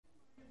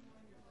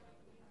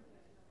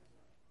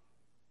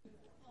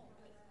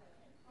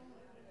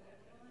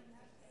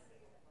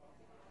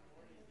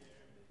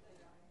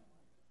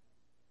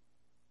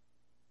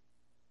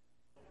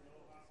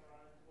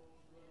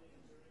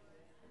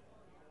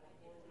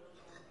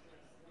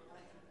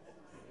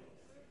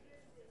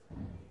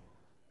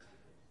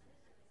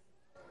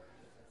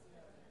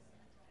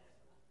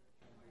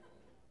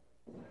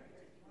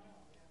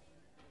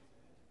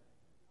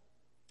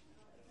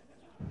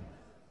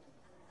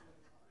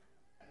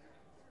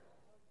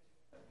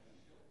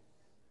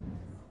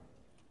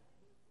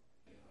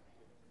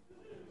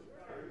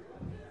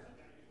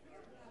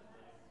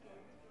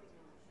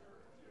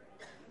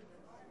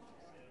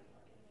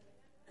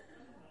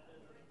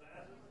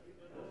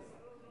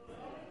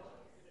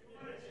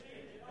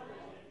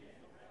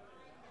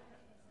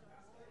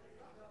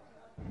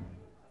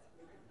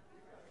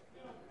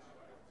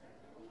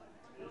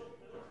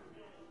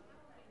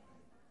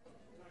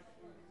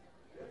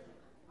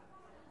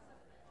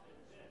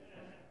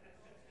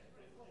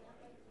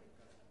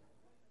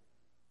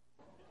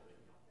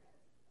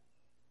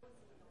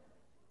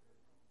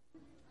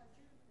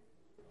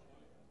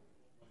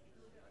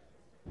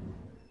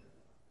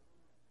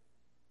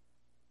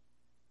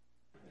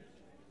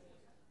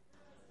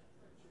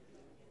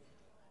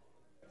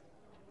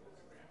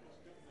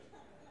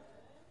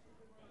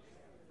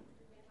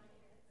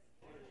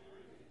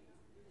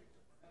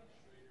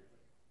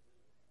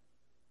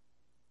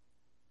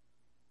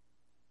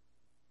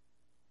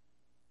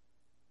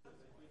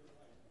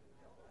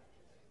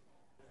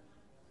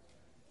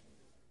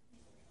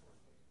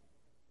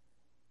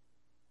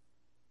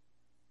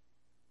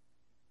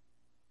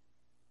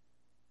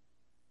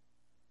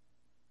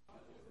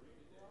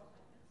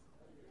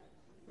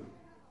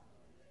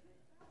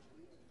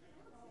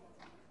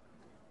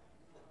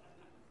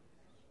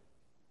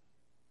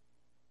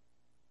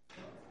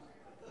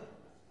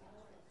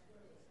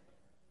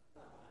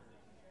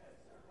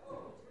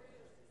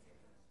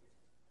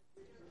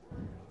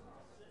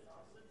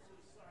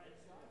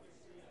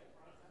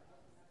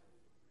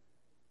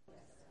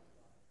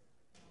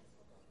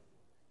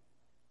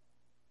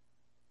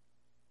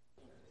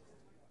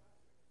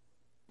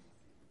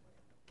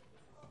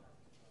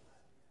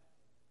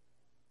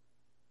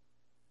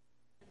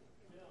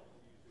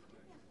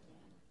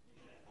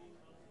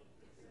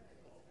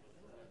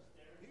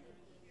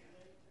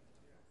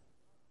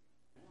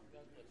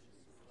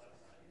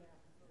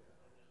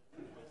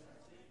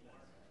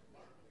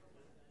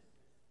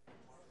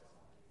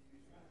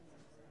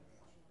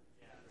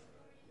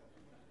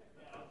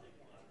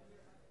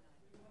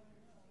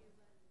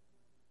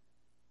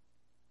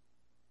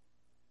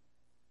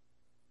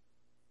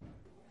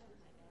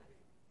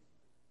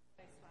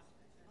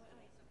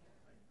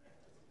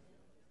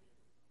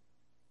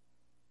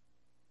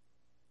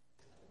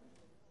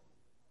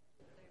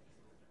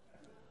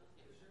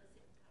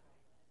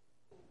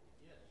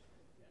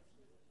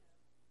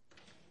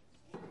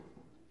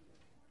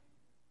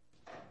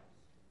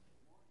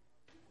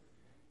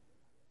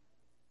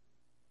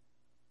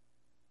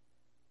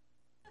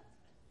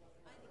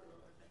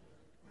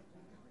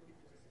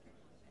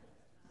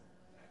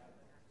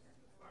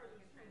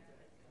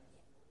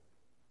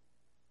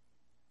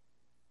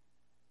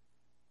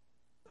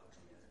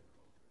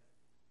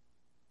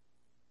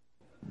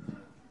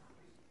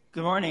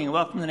Good morning and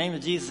welcome in the name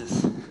of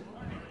Jesus.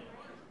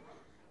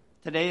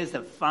 Today is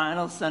the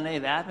final Sunday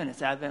of Advent.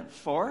 It's Advent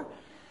 4.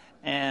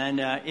 And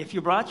if you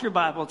brought your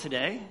Bible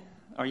today,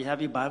 or you have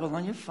your Bible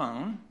on your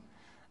phone,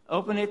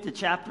 open it to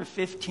chapter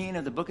 15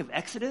 of the book of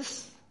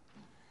Exodus,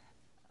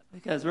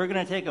 because we're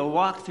going to take a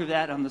walk through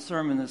that on the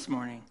sermon this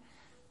morning.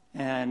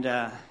 And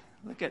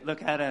look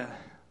at a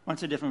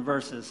bunch of different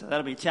verses. So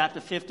that'll be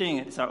chapter 15.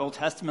 It's our Old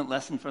Testament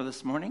lesson for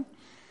this morning.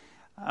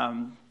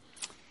 And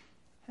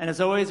as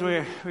always, we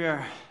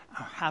are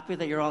happy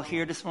that you're all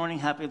here this morning.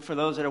 Happy for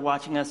those that are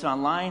watching us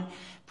online.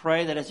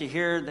 Pray that as you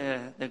hear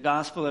the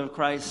gospel of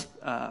Christ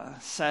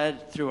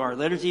said through our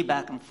liturgy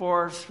back and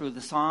forth, through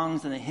the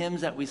songs and the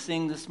hymns that we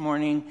sing this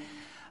morning,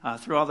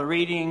 through all the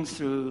readings,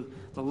 through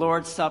the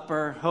Lord's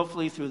Supper,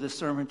 hopefully through the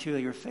sermon too,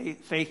 your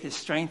faith is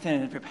strengthened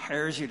and it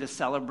prepares you to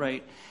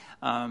celebrate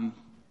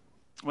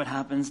what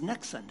happens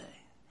next Sunday,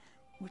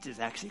 which is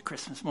actually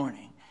Christmas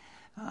morning.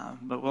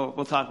 But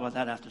we'll talk about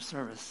that after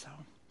service.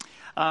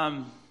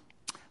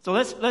 So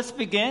let's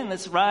begin.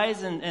 Let's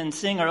rise and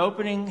sing our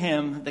opening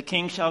hymn, "The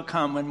King Shall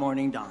Come When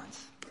Morning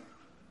Dawns."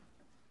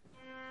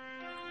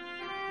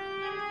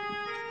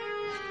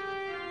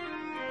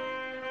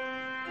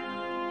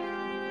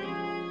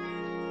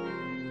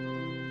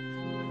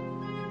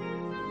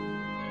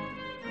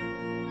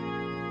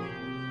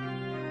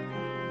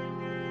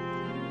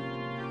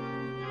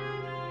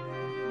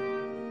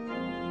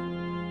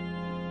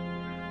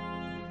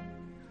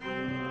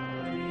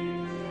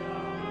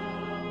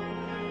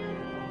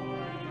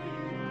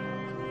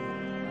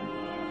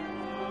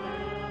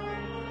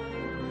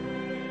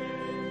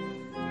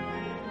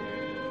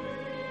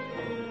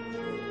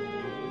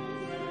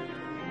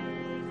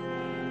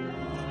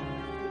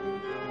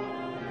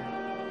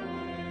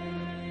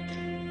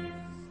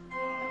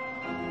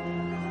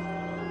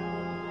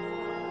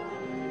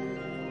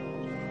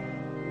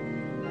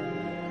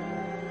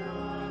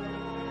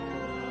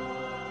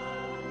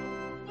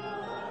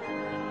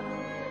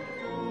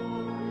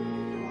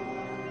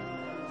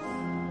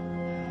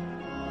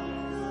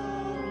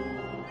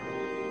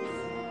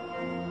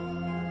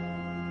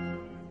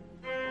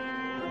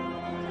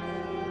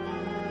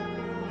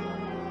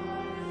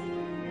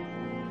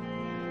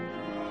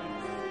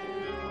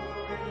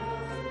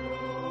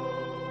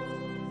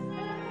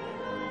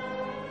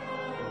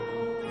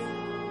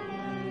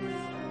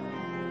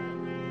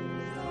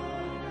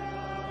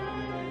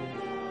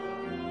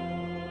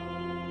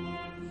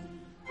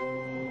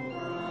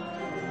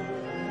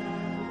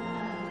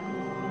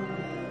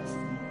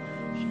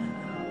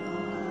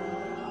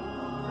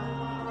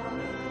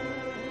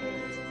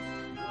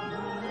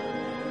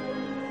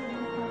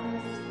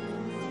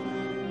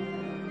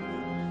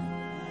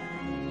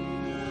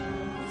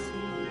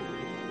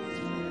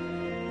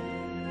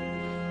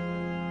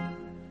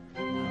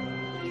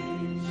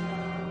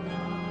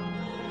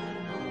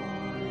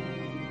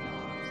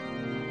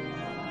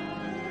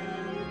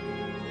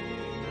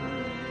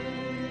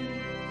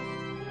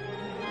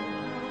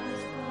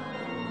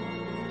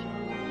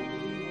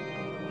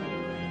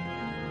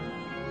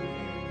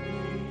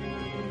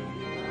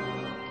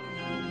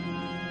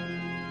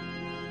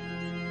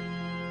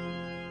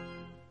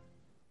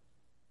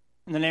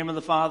 In the name of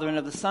the Father, and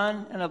of the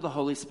Son, and of the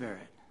Holy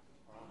Spirit.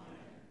 Amen.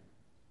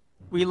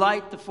 We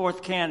light the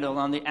fourth candle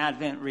on the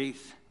Advent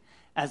wreath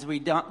as we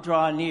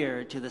draw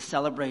near to the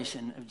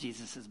celebration of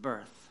Jesus'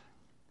 birth.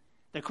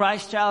 The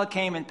Christ child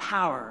came in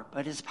power,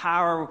 but his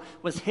power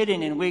was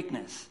hidden in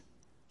weakness.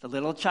 The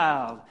little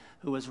child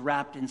who was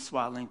wrapped in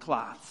swaddling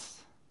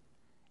cloths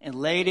and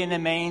laid in a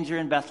manger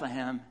in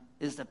Bethlehem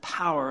is the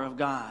power of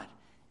God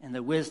and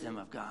the wisdom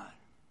of God.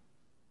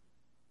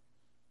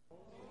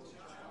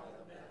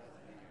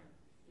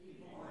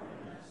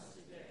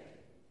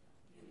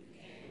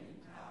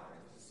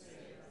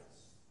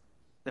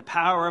 The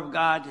power of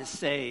God to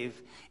save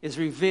is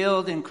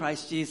revealed in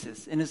Christ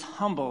Jesus, in his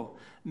humble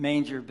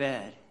manger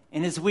bed,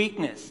 in his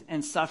weakness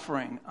and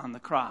suffering on the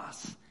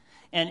cross,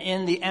 and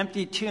in the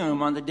empty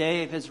tomb on the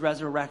day of his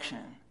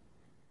resurrection.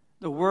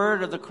 The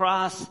word of the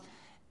cross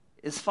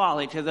is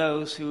folly to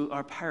those who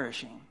are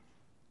perishing,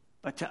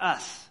 but to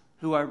us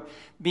who are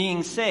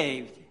being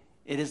saved,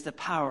 it is the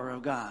power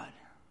of God.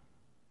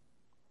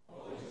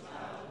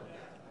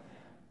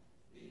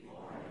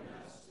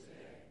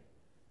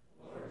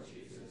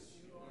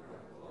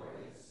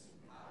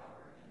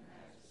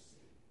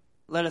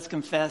 Let us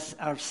confess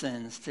our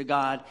sins to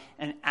God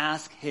and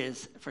ask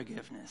his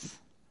forgiveness.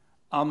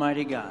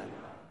 Almighty God,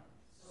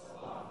 so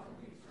often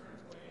we turn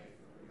away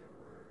from your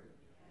word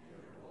and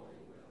your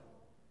holy will,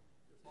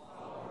 to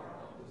follow our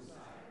own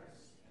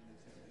desires and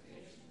the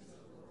temptations of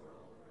the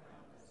world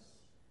around us.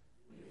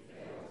 We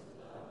fail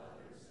to love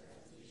others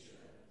as we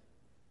should.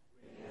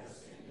 We have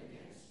sinned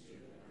against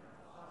you in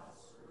our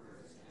thoughts,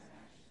 words, and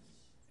actions.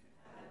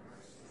 Have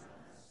mercy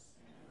on us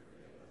and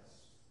forgive us.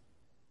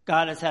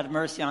 God has had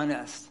mercy on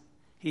us.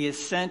 He has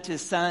sent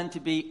his Son to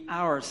be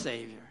our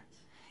Savior.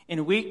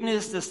 In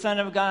weakness, the Son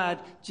of God,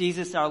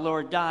 Jesus our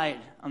Lord,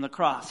 died on the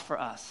cross for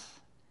us.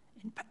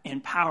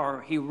 In power,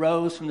 he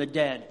rose from the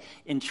dead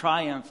in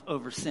triumph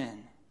over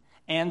sin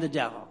and the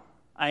devil.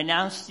 I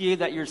announce to you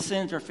that your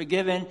sins are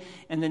forgiven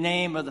in the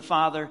name of the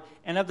Father,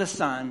 and of the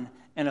Son,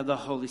 and of the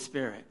Holy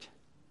Spirit.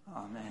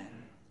 Amen.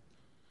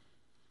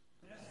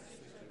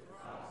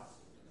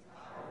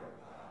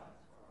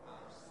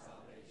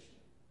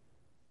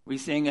 We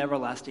sing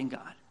Everlasting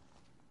God.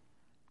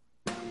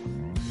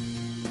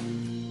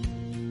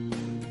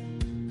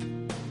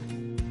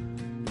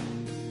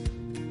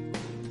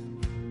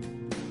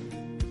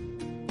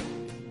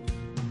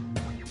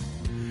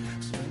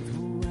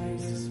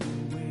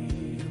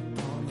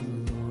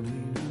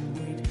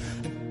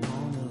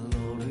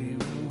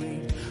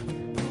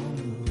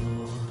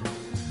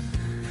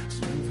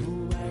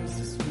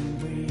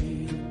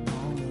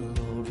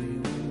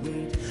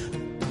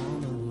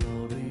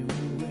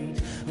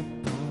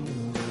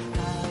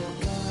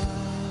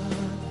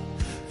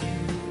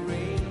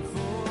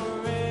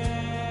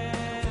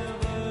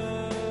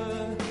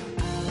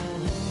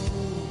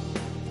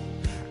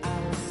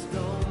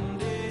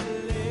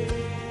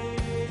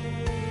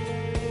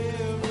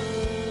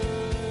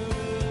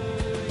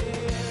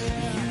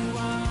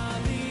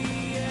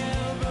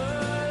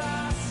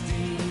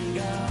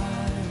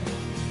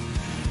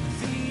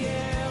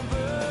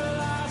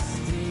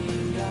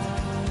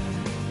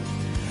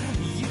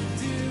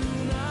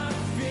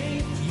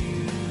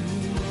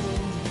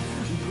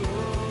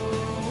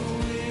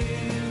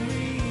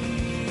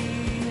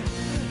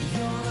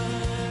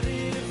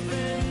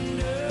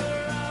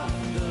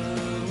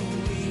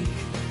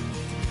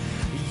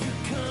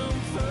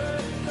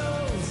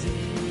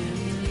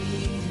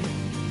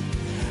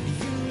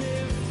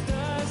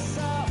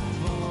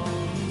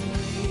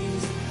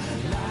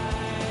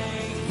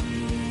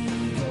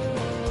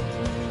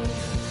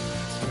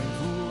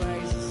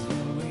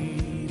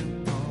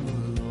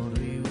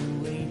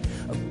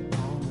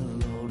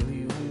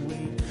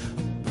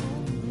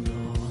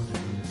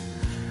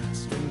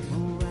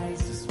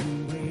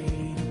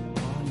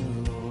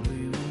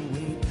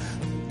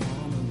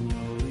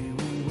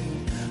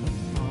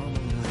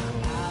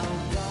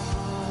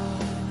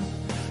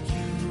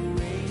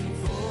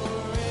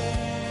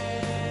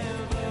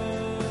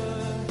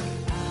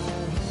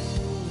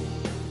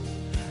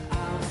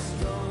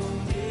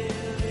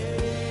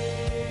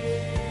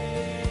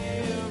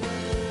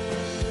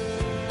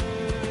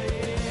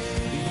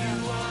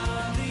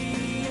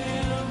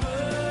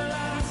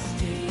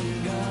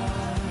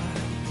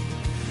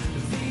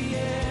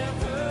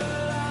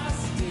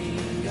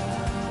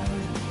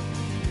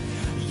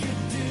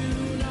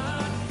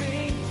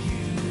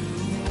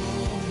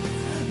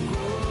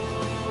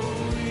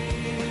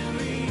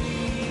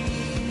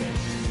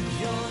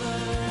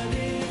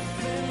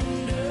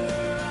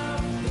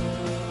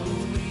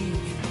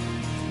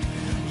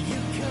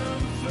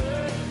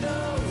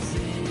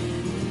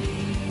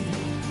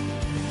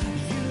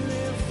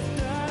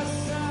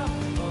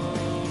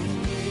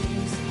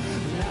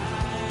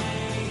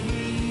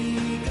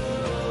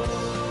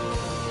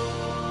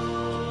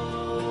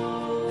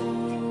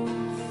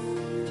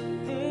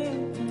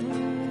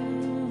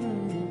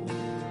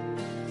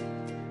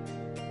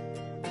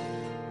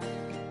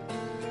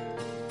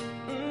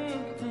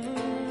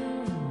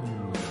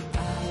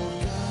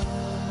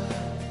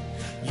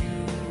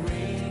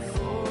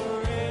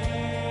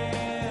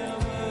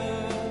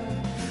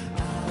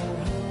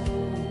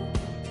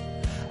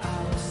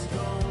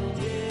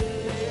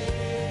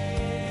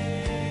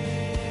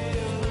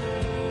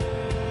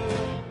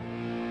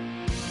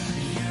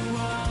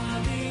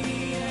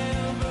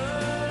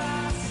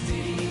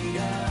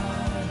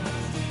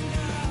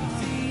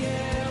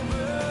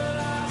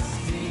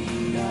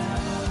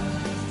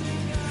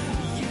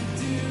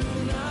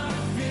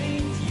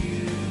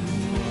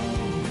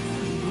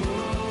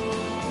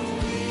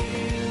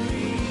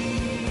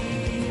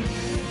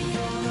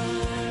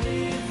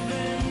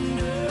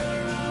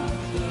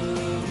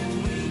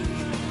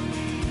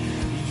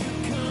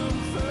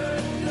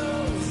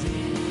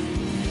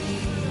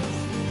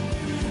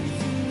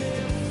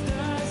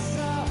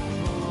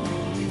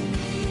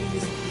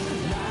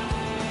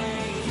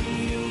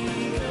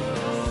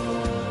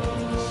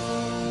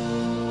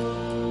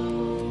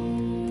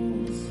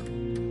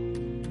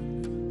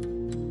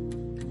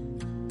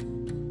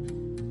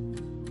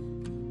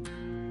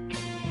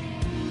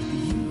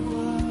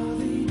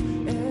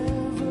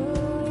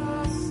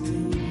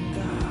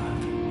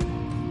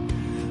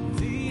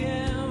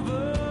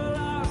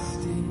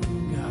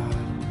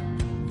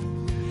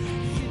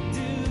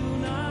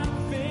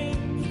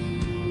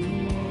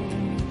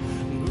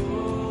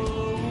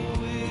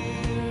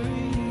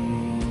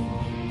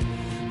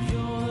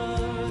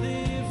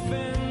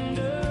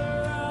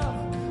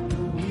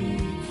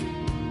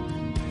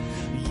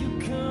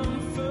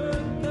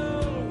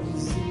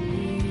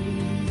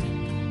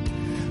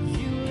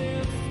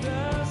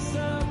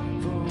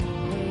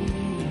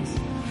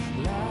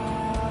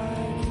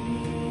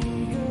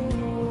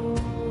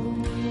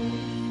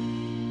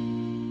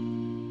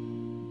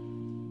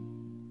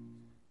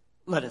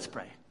 Let us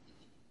pray.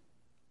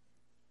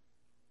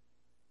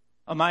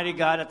 Almighty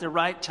God, at the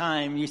right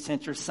time you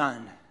sent your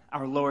Son,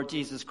 our Lord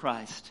Jesus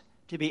Christ,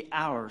 to be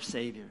our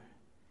Savior.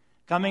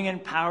 Coming in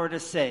power to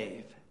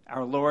save,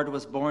 our Lord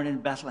was born in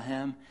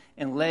Bethlehem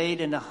and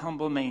laid in a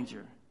humble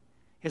manger.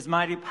 His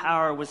mighty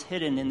power was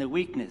hidden in the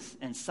weakness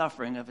and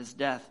suffering of his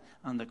death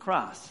on the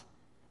cross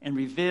and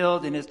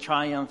revealed in his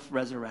triumph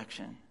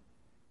resurrection.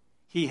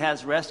 He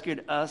has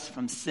rescued us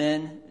from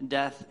sin,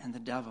 death, and the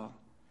devil.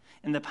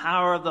 In the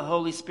power of the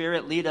Holy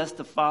Spirit, lead us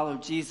to follow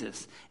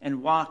Jesus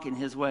and walk in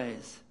his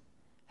ways.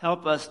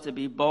 Help us to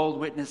be bold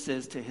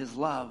witnesses to his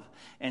love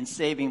and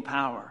saving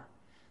power,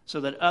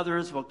 so that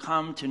others will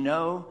come to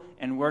know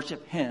and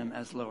worship him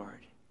as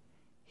Lord.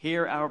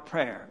 Hear our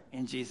prayer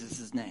in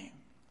Jesus' name. Amen.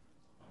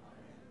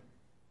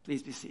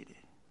 Please be seated.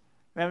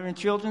 Reverend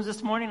Children's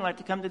this morning, I'd like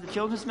to come to the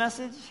children's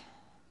message.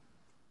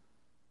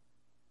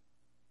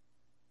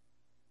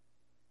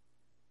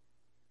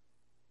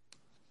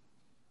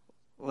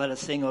 Let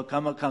us sing, O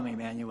come,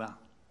 Emmanuel.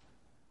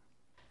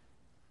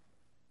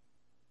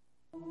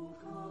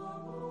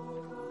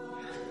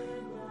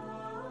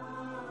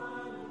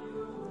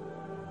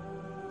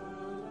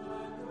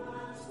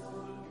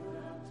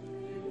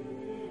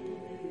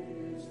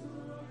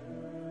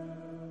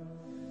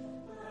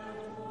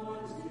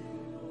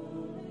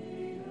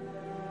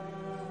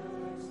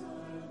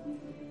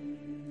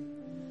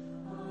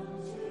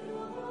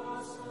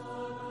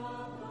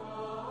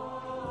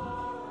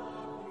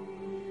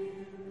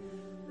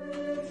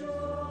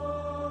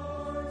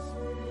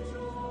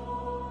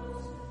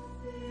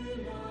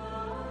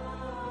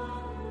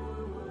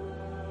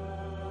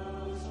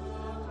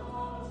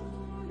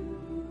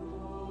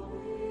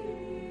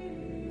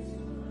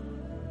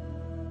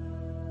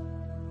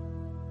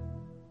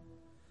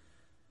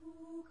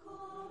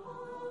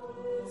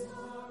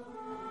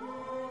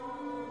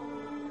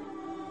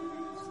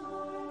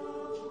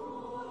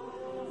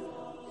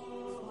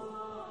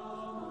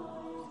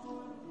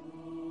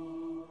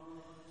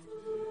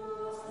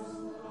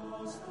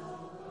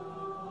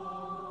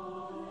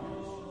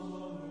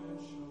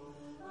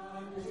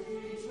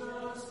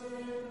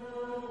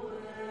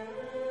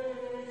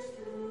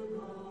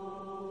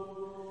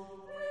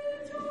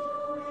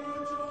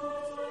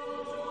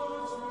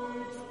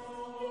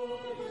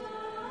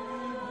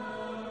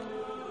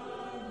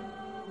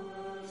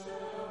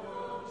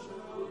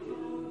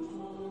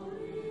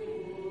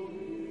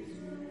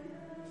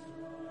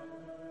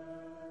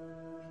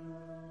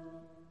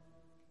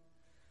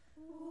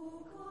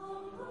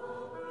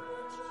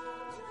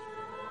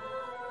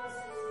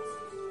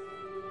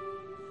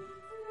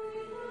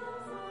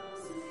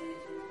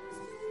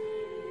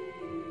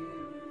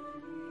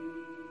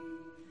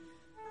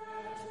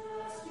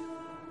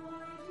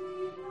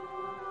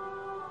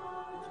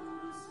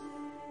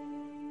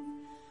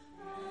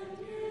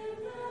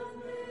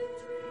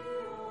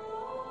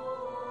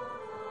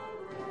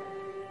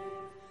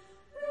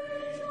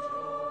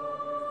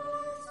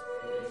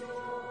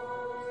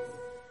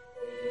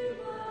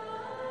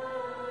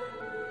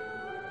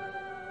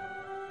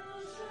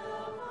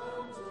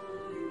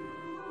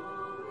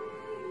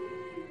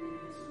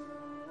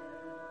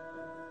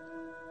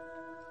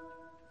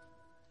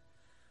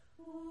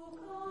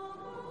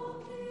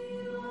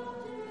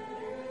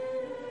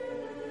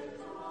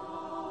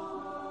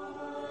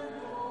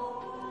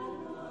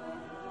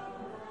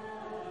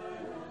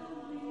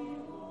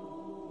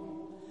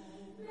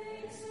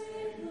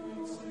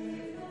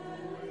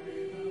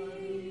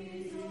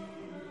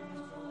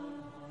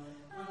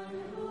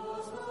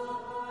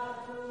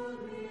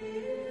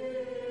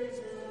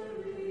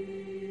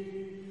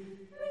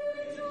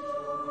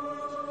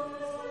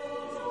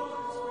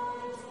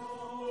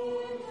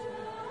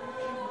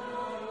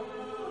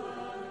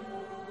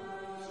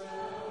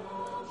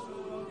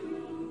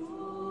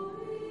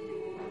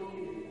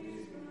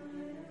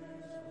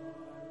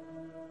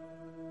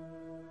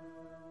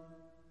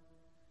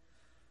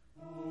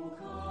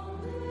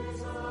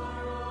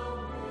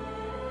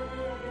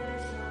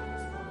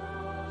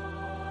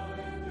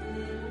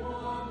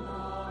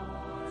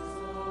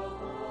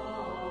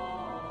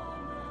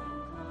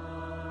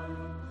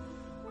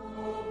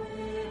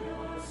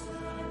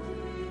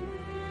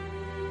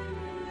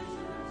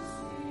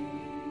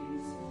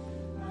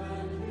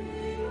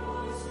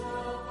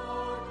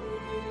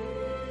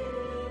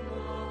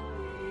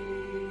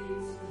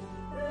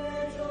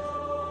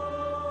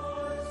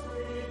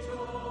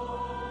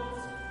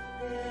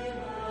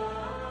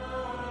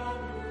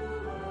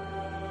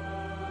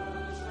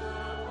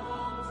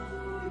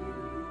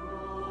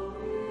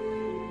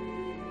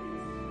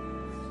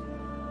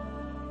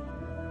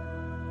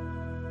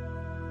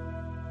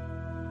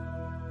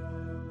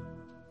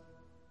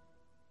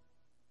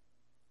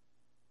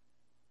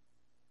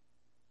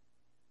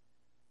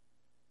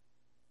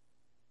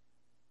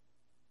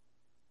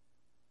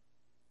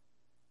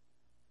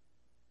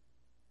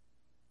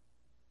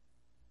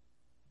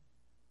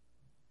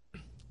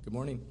 Good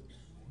morning.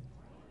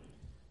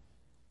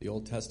 The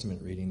Old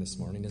Testament reading this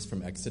morning is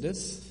from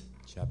Exodus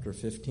chapter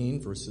 15,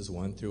 verses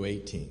 1 through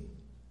 18.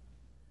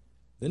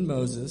 Then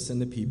Moses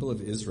and the people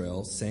of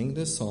Israel sang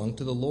this song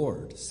to the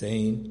Lord,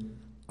 saying,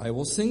 I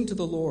will sing to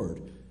the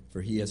Lord,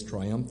 for he has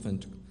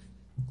triumphed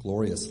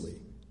gloriously.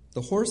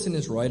 The horse and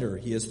his rider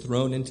he has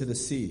thrown into the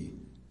sea.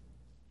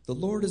 The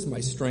Lord is my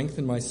strength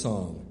and my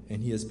song,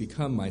 and he has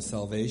become my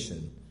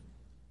salvation.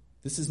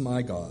 This is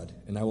my God,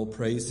 and I will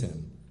praise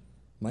him,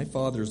 my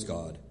Father's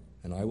God,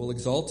 and I will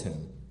exalt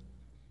him.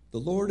 The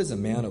Lord is a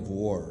man of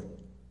war.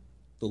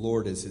 The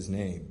Lord is his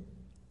name.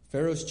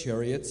 Pharaoh's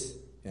chariots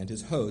and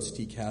his host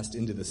he cast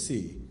into the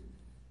sea,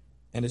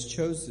 and his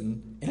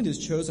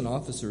chosen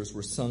officers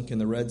were sunk in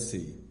the Red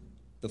Sea.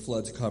 The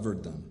floods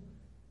covered them.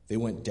 They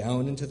went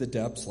down into the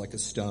depths like a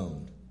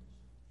stone.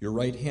 Your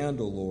right hand,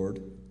 O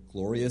Lord,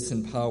 glorious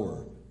in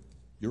power.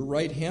 Your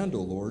right hand,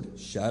 O Lord,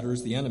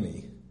 shatters the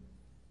enemy.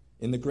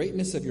 In the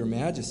greatness of your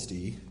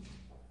majesty,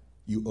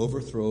 you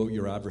overthrow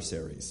your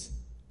adversaries.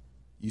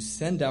 You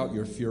send out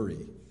your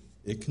fury.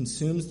 It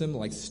consumes them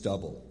like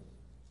stubble.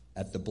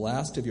 At the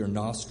blast of your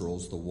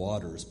nostrils, the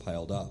waters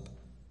piled up.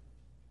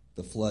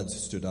 The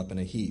floods stood up in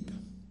a heap.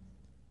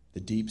 The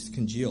deeps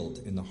congealed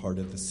in the heart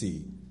of the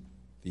sea.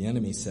 The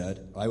enemy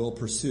said, I will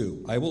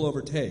pursue, I will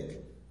overtake,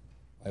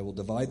 I will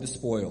divide the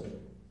spoil.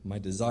 My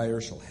desire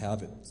shall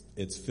have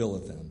its fill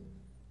of them.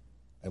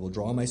 I will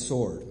draw my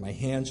sword, my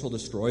hand shall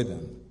destroy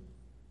them.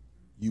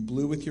 You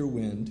blew with your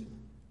wind,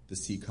 the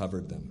sea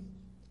covered them.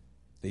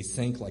 They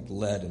sank like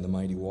lead in the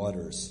mighty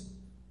waters.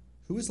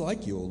 Who is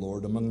like you, O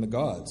Lord, among the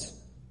gods?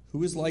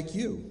 Who is like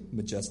you,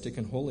 majestic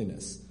in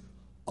holiness,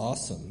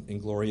 awesome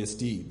in glorious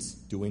deeds,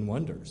 doing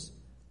wonders?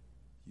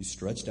 You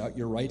stretched out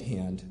your right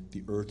hand,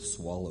 the earth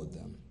swallowed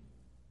them.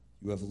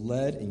 You have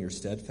led in your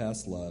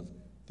steadfast love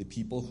the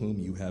people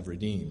whom you have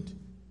redeemed.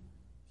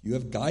 You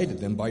have guided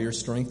them by your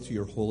strength to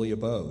your holy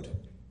abode.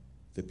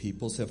 The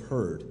peoples have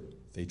heard,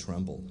 they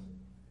trembled.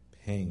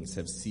 Pangs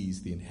have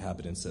seized the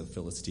inhabitants of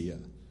Philistia.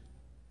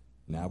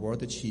 Now are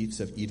the chiefs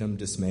of Edom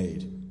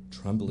dismayed.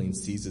 Trembling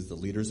seizes the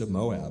leaders of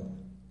Moab,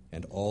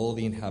 and all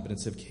the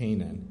inhabitants of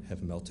Canaan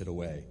have melted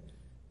away.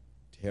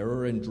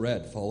 Terror and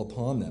dread fall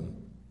upon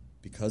them.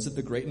 Because of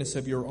the greatness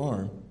of your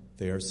arm,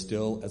 they are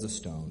still as a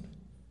stone.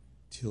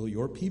 Till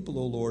your people,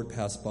 O Lord,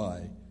 pass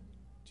by,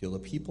 till a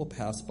people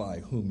pass by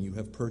whom you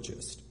have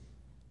purchased.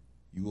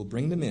 You will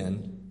bring them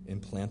in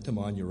and plant them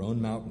on your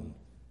own mountain,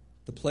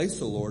 the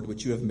place, O Lord,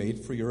 which you have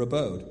made for your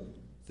abode,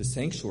 the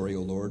sanctuary,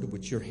 O Lord,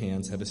 which your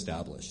hands have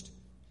established.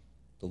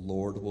 The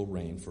Lord will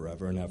reign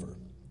forever and ever.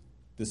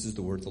 This is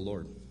the word of the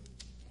Lord.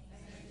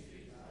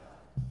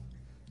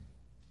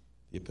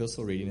 The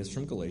epistle reading is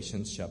from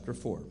Galatians chapter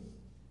 4.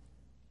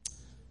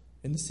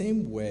 In the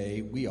same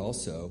way, we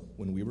also,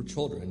 when we were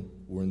children,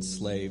 were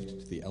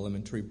enslaved to the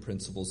elementary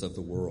principles of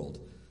the world.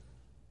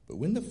 But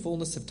when the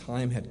fullness of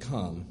time had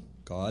come,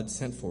 God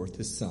sent forth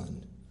his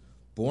Son,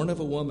 born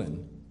of a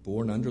woman,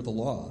 born under the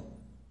law,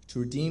 to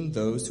redeem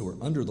those who were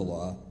under the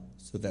law,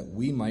 so that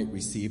we might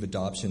receive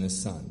adoption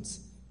as sons.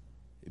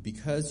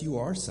 Because you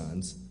are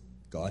sons,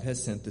 God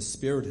has sent the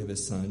Spirit of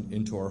his Son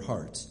into our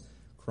hearts,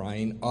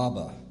 crying,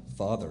 Abba,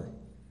 Father.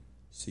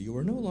 So you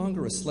are no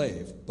longer a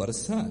slave, but a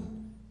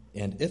son.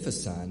 And if a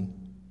son,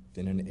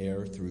 then an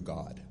heir through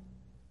God.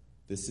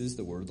 This is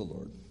the word of the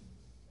Lord.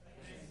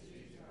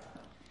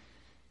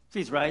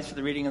 Please rise for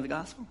the reading of the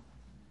gospel.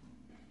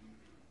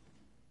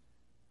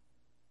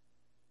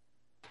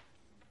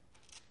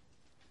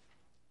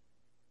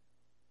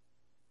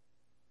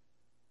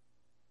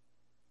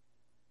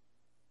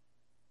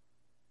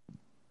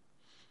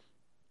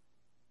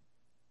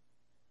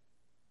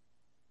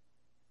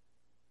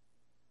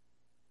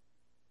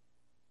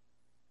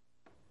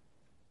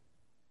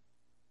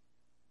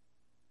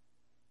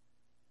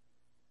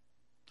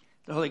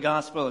 The Holy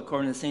Gospel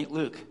according to St.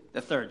 Luke,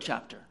 the 3rd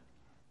chapter.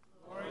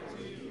 Glory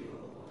to you,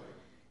 Lord.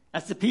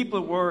 As the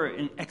people were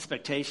in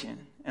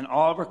expectation, and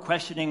all were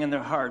questioning in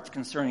their hearts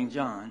concerning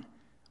John,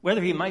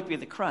 whether he might be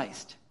the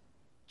Christ,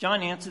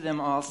 John answered them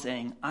all,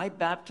 saying, I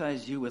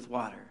baptize you with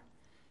water,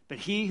 but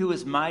he who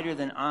is mightier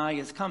than I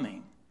is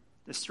coming,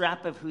 the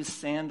strap of whose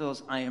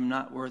sandals I am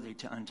not worthy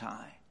to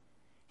untie.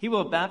 He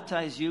will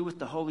baptize you with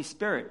the Holy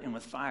Spirit and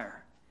with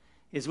fire.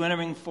 His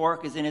winnowing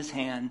fork is in his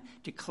hand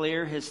to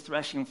clear his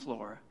threshing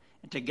floor,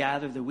 and to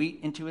gather the wheat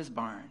into his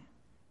barn,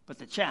 but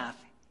the chaff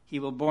he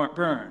will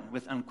burn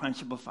with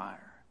unquenchable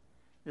fire.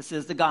 This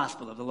is the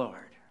gospel of the Lord.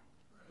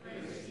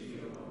 Praise to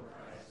you, O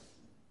Christ.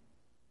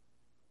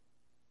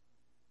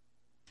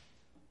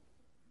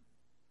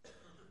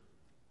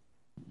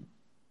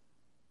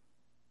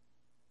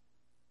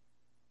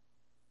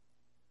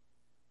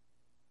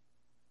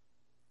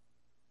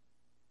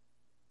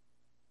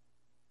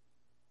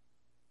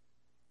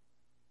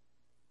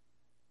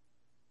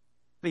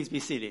 Please be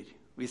seated.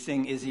 We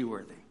sing, Is He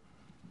Worthy?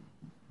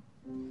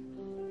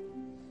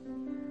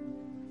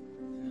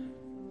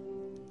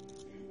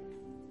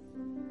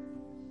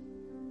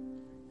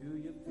 Do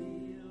you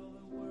feel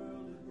the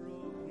world is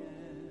broken?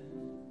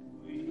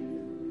 We do.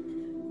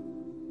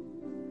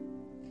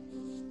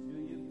 Do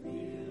you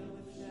feel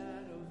the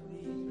shadows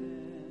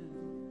deepen?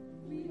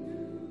 We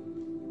do.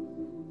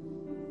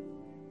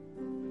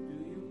 But do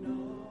you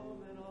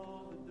know that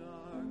all the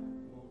dark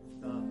won't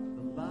stop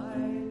the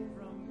light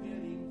from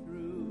getting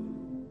through?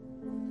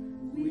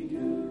 We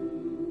do.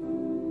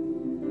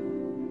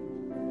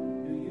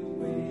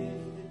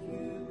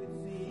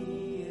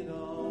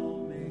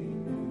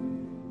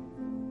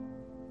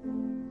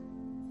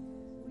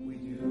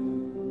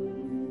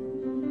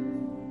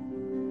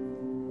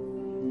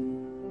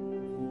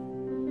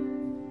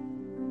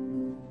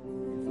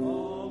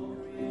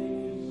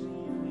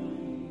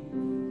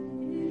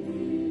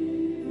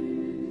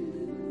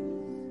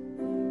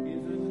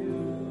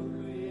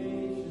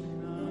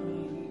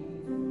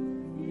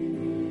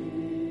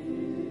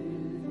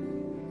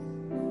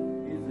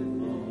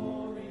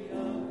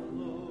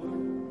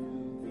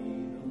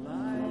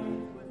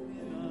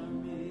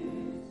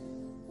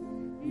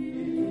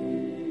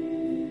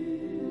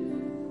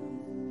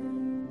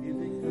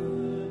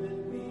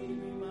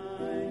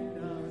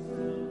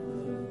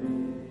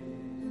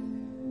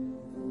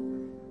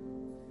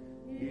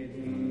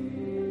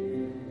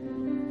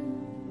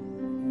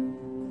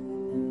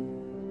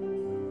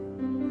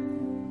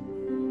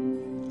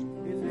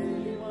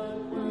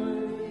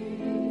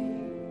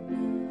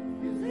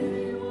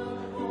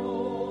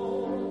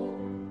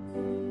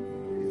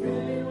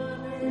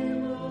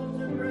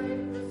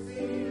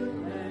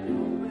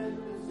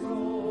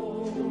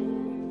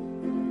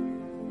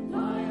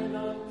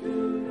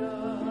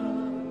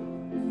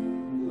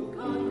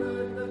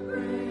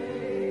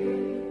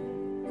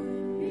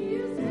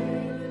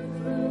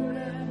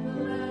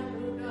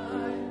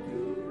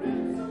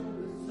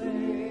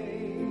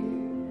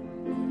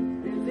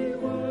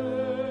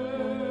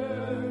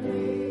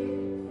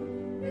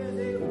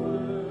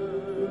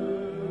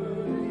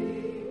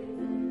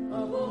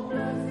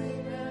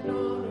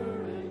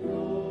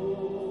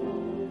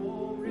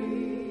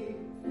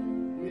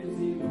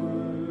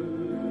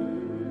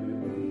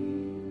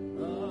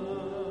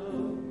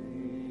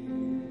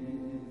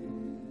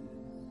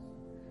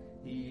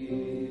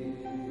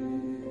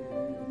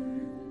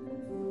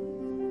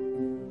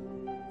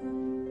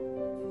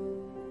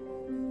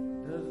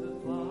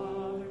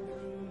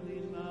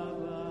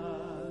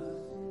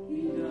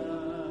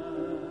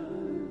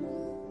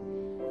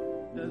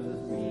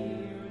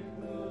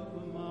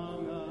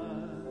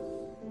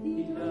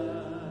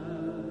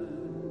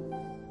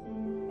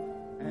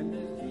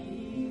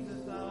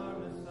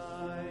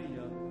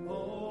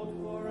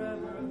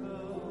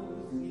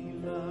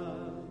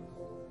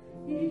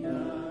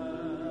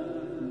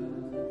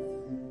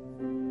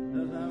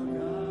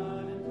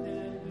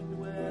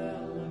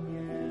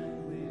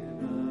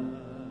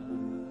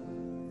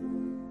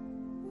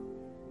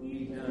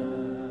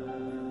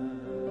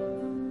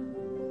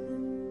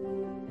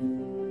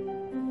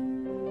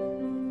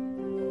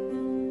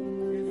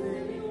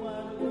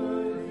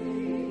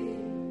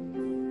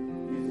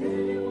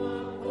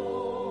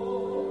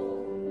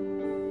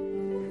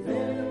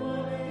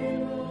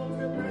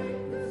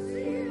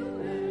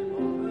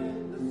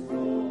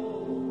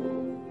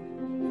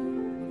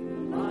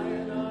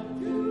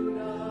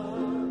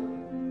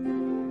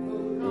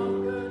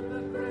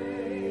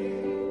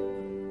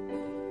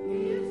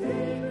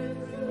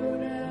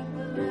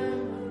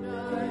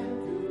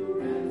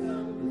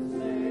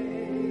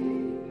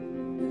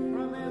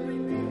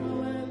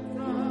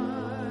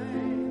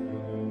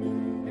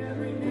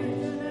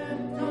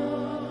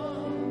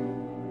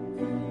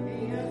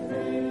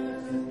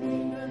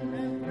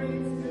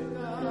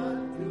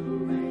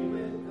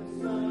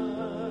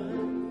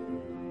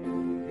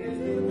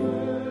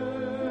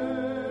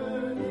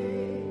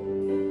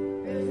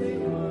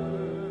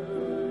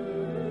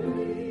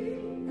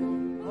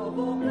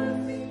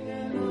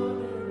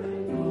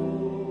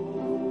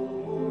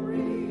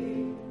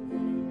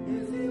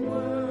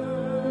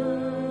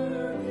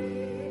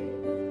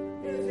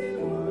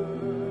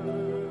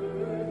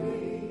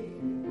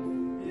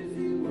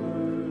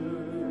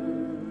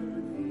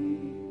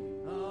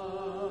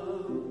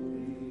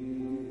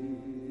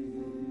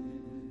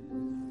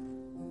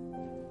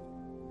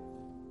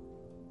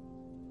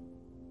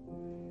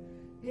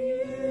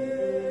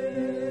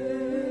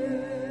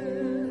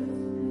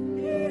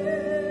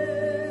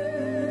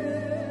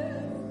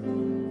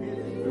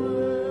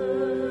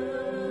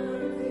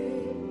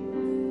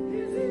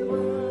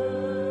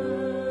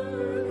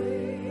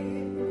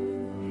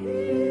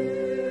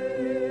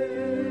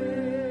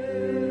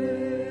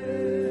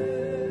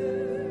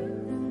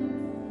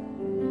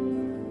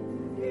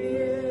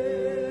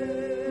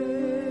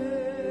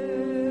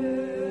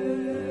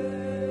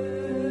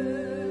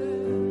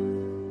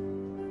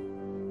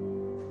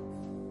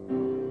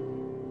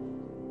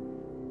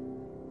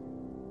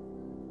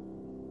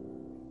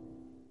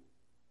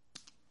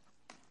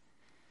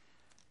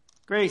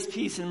 Grace,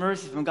 peace, and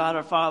mercy from God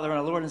our Father and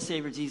our Lord and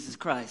Savior Jesus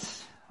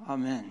Christ.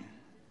 Amen.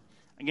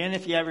 Again,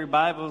 if you have your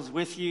Bibles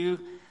with you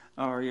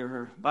or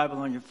your Bible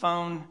on your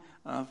phone,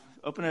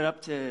 open it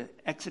up to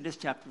Exodus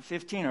chapter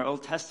 15, our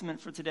Old Testament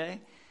for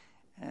today,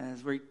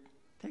 as we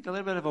take a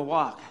little bit of a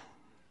walk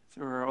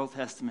through our Old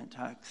Testament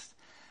text.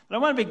 But I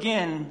want to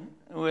begin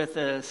with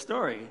a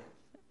story,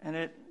 and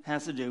it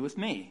has to do with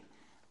me.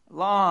 A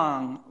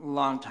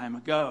long time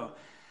ago,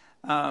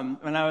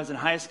 when I was in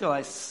high school,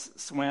 I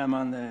swam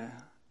on the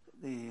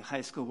high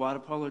school water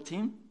polo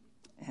team,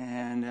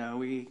 and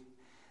we,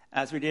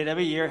 as we did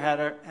every year,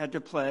 had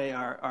to play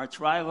our arch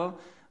rival,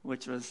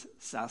 which was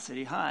South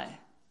City High.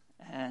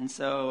 And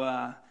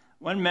so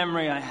one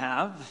memory I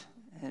have,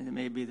 and it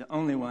may be the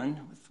only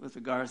one with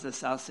regards to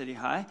South City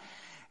High,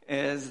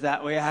 is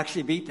that we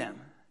actually beat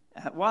them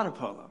at water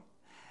polo.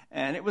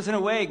 And it was an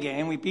away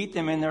game. We beat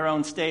them in their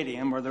own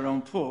stadium, or their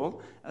own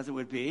pool, as it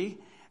would be.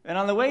 And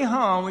on the way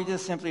home, we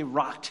just simply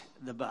rocked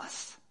the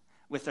bus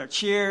with our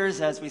cheers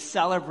as we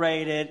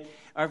celebrated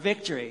our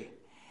victory.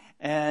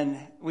 And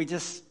we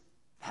just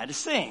had to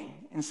sing.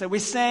 And so we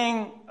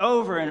sang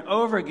over and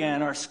over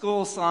again our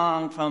school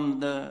song from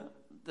the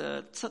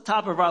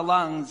top of our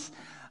lungs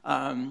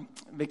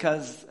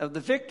because of the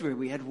victory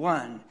we had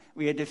won.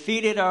 We had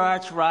defeated our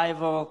arch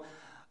rival,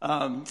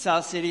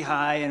 South City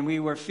High, and we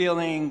were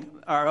feeling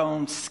our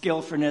own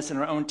skillfulness and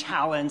our own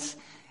talents,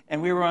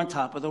 and we were on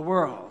top of the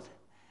world.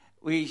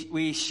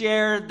 We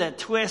shared the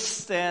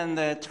twists and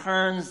the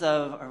turns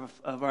of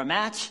our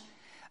match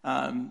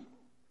that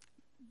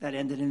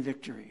ended in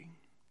victory.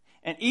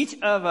 And each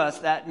of us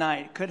that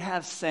night could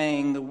have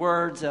sang the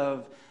words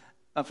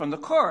from the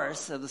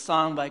chorus of the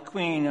song by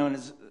Queen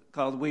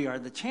called "We Are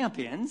the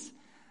Champions."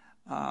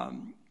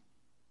 And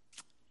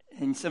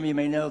some of you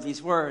may know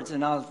these words,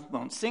 and I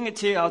won't sing it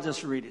to you, I'll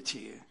just read it to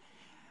you.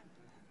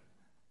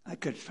 I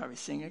could probably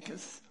sing it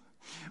because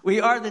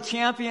we are the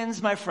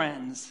champions, my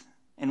friends,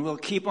 and we'll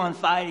keep on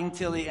fighting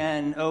till the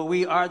end. Oh,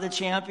 we are the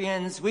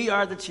champions. We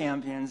are the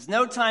champions.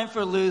 No time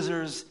for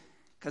losers,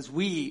 because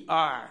we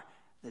are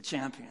the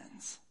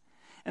champions.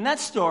 And that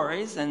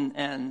stories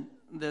and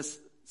this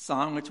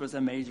song, which was a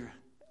major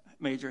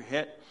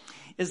hit,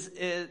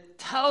 it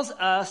tells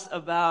us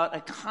about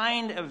a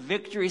kind of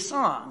victory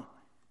song,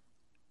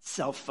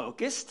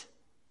 self-focused.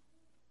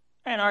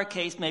 In our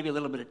case, maybe a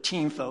little bit of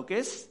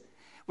team-focused,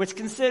 which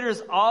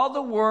considers all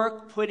the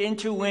work put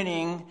into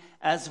winning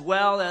as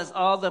well as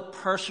all the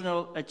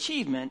personal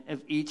achievement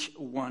of each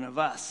one of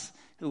us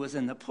who was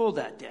in the pool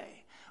that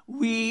day.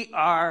 We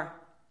are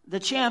the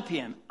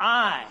champion.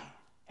 I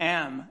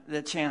am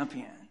the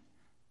champion.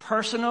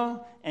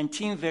 Personal and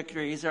team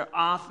victories are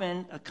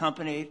often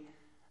accompanied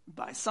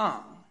by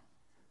song.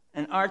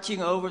 And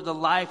arching over the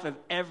life of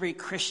every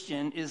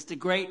Christian is the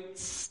great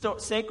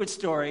sacred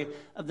story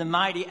of the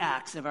mighty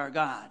acts of our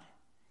God.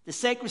 The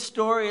sacred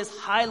story is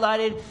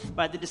highlighted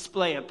by the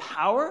display of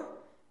power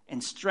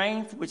and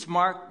strength which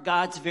mark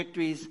God's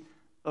victories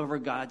over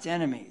God's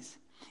enemies.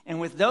 And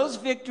with those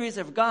victories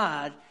of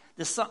God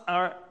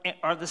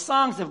are the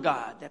songs of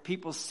God that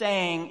people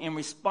sang in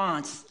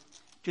response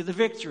to the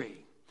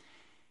victory.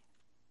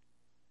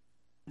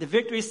 The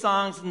victory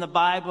songs in the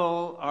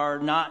Bible are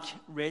not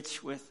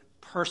rich with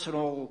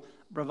personal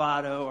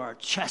bravado or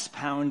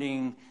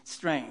chest-pounding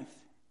strength.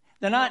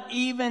 They're not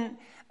even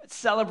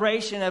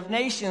celebration of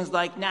nations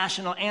like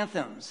national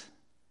anthems.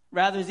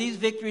 Rather, these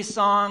victory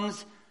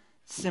songs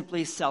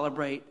simply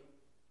celebrate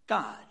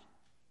God,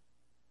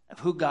 of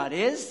who God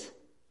is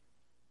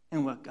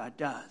and what God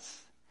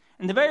does.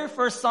 And the very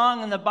first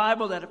song in the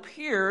Bible that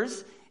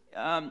appears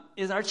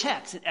is our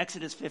text in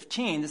Exodus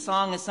 15. The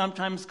song is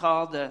sometimes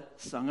called the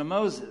Song of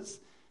Moses.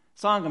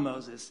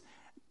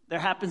 There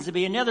happens to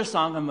be another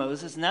Song of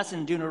Moses, and that's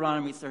in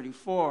Deuteronomy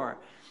 34.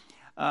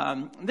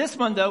 This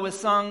one, though, was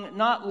sung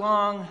not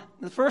long.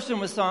 The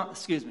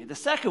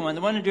second one,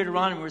 the one in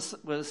Deuteronomy,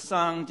 was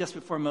sung just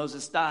before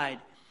Moses died.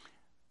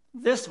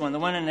 This one, the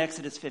one in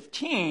Exodus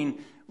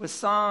 15, was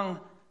sung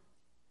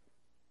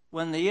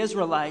when the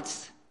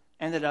Israelites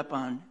ended up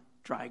on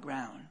dry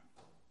ground.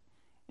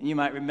 And you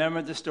might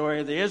remember the story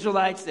of the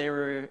Israelites. They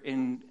were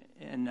in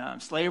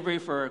slavery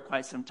for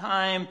quite some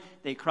time.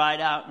 They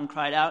cried out and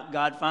cried out.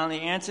 God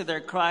finally answered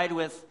their cry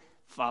with,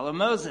 "Follow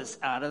Moses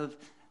out of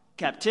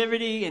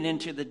captivity and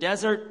into the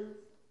desert."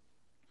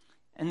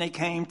 And they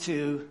came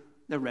to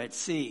the Red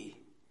Sea.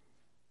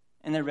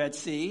 And the Red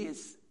Sea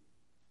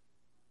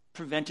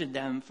prevented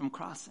them from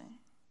crossing.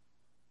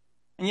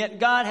 And yet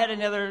God had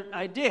another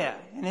idea.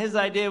 And his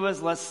idea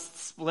was, let's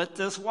split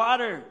this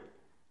water.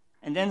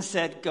 And then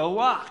said, go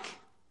walk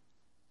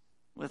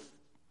with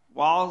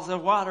walls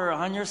of water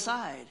on your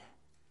side.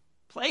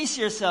 Place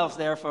yourself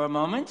there for a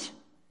moment.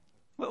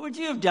 What would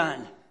you have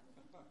done?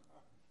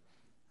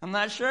 I'm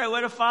not sure I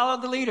would have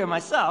followed the leader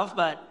myself,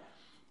 but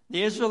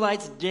the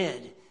Israelites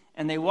did.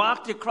 And they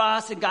walked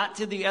across and got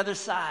to the other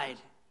side.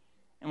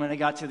 And when they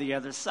got to the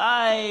other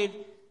side,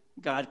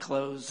 God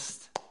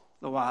closed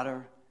the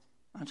water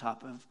on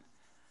top of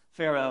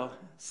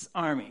Pharaoh's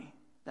army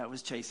that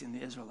was chasing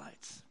the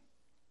Israelites.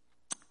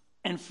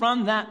 And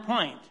from that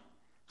point,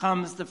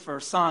 comes the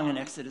first song in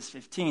Exodus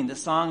 15, the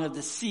song of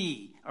the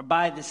sea, or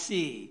by the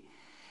sea.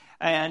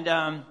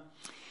 And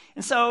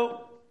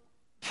so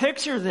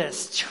picture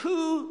this,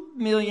 2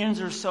 million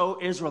or so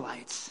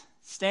Israelites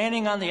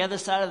standing on the other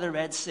side of the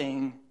Red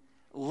Sea,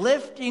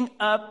 lifting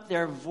up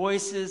their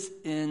voices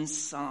in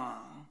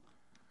song.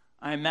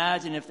 I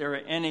imagine if there were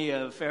any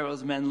of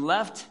Pharaoh's men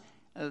left,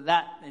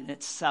 that in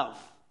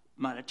itself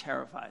might have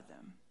terrified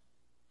them.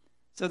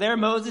 So there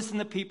Moses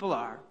and the people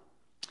are.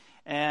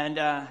 And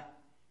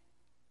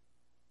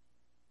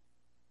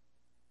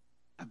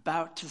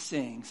about to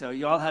sing. So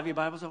you all have your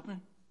Bibles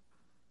open?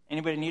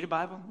 Anybody need a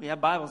Bible? We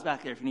have Bibles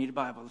back there if you need a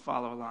Bible to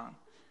follow along.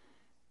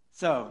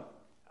 So,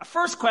 a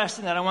first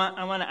question that I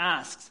want to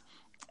ask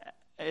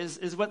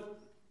is what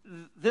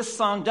this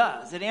song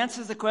does. It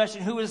answers the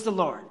question, who is the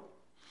Lord?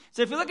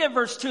 So if you look at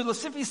verse 2, it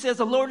simply says,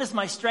 the Lord is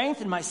my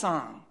strength and my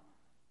song.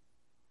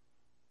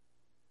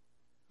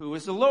 Who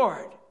is the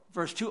Lord?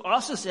 Verse 2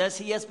 also says,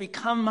 he has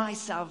become my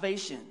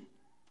salvation.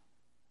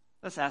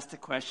 Let's ask the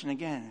question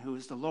again, who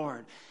is the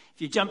Lord?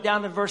 If you jump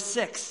down to verse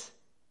 6,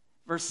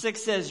 verse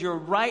 6 says, your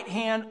right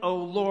hand, O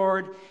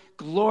Lord,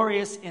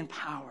 glorious in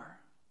power.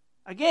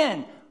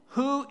 Again,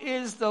 who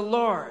is the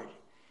Lord?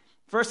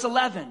 Verse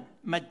 11,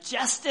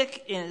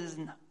 majestic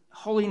in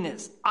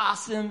holiness,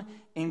 awesome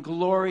in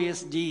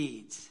glorious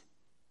deeds.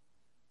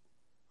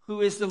 Who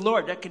is the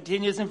Lord? That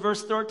continues in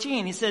verse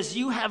 13. He says,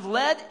 you have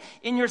led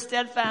in your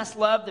steadfast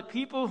love the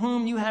people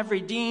whom you have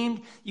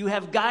redeemed. You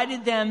have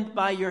guided them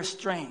by your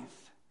strength.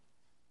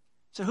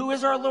 So who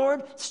is our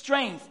Lord?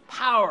 Strength,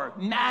 power,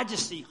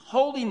 majesty,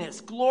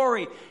 holiness,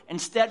 glory, and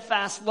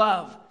steadfast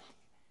love.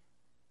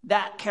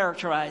 That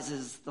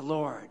characterizes the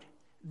Lord.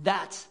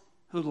 That's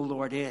who the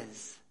Lord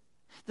is.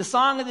 The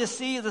Song of the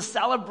Sea is a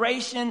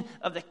celebration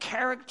of the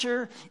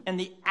character and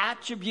the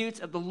attributes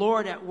of the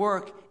Lord at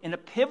work in a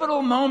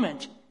pivotal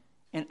moment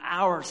in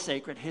our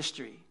sacred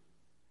history.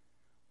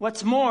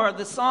 What's more,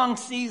 the song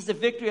sees the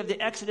victory of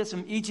the Exodus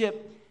from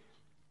Egypt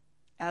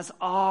as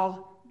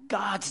all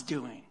God's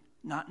doing,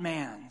 not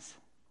man's.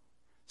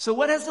 So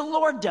what has the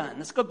Lord done?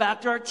 Let's go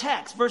back to our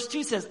text. Verse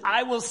 2 says,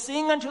 I will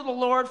sing unto the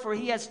Lord, for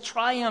he has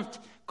triumphed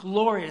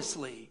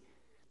gloriously.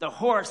 The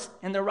horse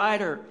and the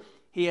rider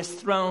he has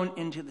thrown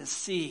into the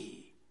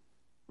sea,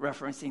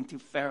 referencing to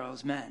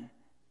Pharaoh's men.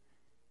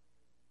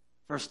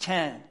 Verse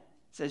 10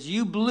 says,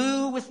 you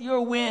blew with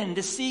your wind,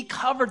 the sea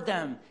covered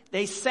them.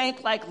 They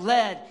sank like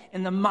lead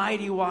in the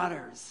mighty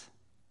waters.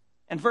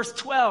 And verse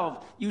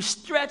 12, you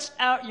stretched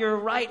out your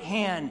right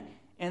hand,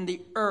 and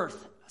the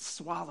earth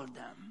swallowed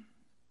them.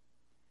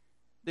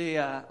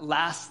 The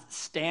last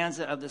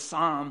stanza of the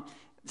psalm,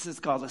 this is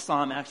called the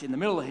psalm actually in the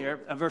middle here,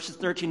 verses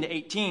 13 to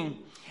 18,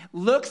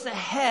 looks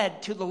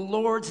ahead to the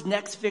Lord's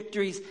next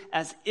victories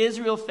as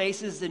Israel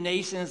faces the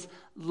nations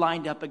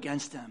lined up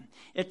against them.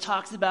 It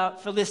talks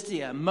about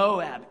Philistia,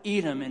 Moab,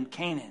 Edom, and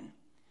Canaan.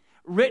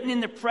 Written in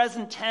the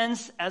present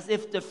tense as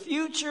if the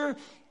future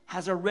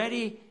has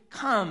already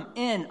come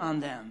in on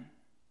them.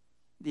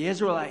 The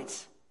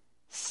Israelites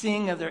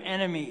sing of their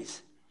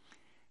enemies,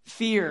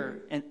 fear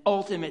and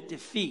ultimate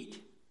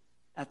defeat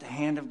at the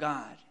hand of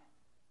God.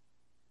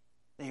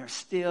 They are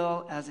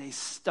still as a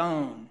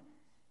stone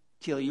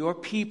till your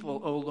people,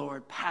 O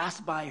Lord,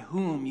 pass by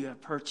whom you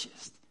have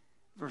purchased.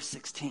 Verse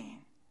 16.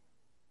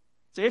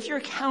 So if you're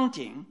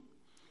counting,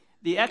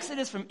 the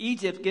Exodus from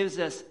Egypt gives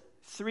us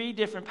 3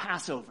 different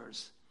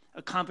Passovers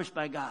accomplished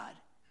by God.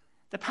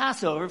 The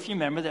Passover, if you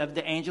remember, of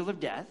the angel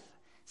of death,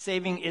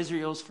 saving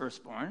Israel's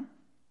firstborn.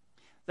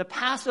 The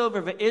Passover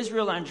of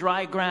Israel on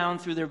dry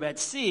ground through the Red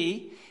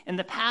Sea. And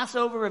the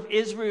Passover of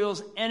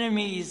Israel's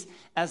enemies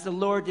as the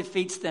Lord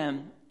defeats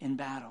them in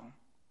battle.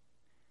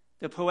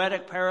 The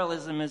poetic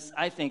parallelism is,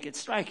 I think, it's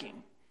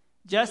striking.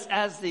 Just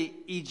as the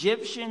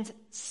Egyptians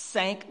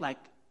sank like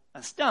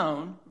a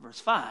stone,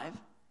 verse 5,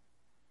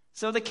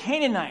 so the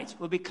Canaanites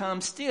will become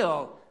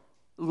still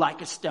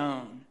like a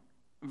stone,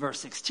 verse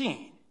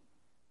 16.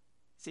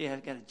 See,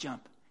 I've got to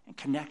jump and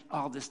connect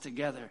all this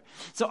together.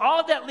 So all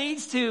of that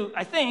leads to,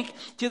 I think,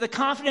 to the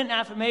confident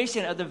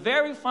affirmation of the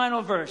very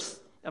final verse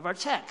of our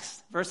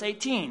text, verse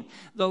 18.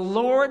 The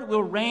Lord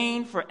will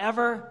reign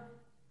forever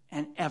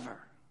and ever.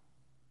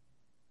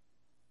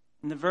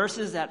 In the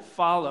verses that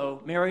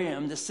follow,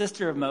 Miriam, the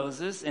sister of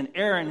Moses, and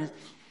Aaron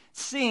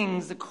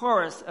sings the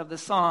chorus of the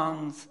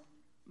songs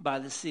by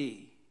the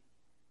sea.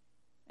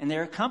 And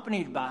they're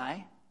accompanied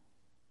by,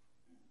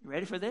 you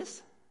ready for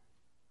this?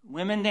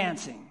 Women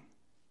dancing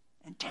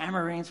and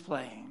tamarines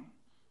playing.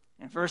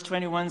 And verse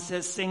 21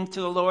 says, sing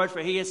to the Lord, for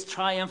he has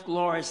triumphed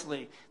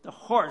gloriously. The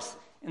horse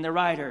and the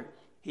rider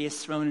he has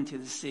thrown into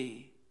the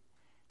sea.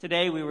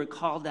 Today we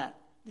recall that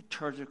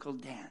liturgical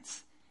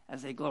dance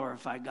as they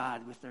glorify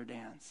God with their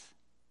dance.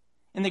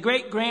 In the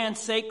great, grand,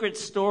 sacred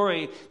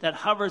story that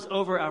hovers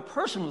over our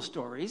personal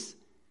stories,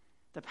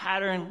 the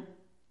pattern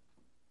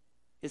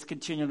is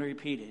continually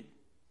repeated.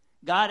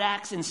 God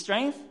acts in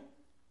strength,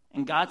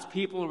 and God's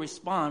people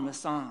respond with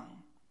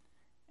song.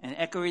 And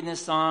echoing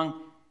this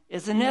song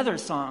is another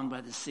song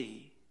by the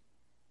sea.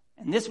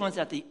 And this one's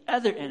at the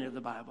other end of the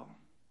Bible.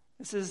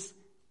 This is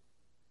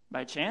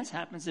by chance,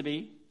 happens to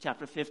be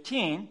chapter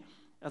 15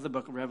 of the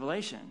book of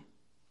Revelation,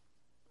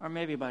 or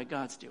maybe by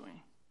God's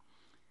doing.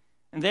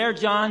 And there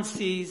John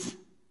sees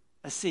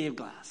a sea of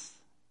glass.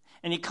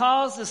 And he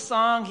calls the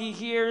song he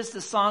hears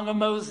the song of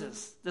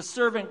Moses, the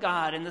servant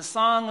God, and the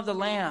song of the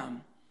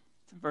Lamb,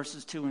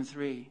 verses 2 and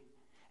 3.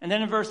 And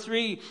then in verse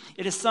 3,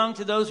 it is sung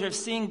to those who have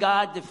seen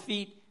God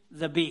defeat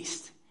the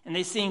beast. And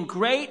they sing,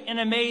 "Great and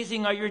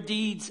amazing are your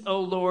deeds,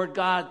 O Lord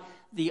God,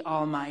 the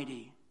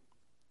Almighty."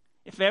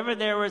 If ever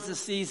there was a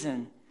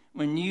season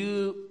when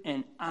you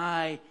and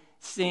I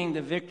sing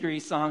the victory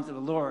songs of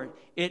the Lord,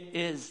 it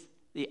is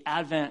the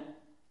Advent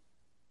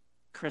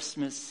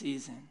Christmas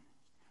season.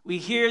 We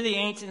hear the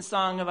ancient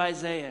song of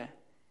Isaiah.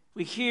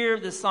 We hear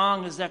the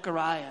song of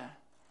Zechariah.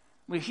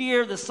 We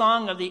hear the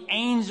song of the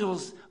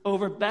angels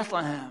over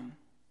Bethlehem.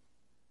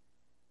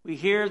 We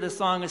hear the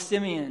song of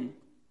Simeon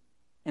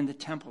in the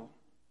temple.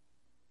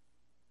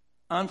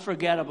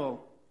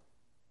 Unforgettable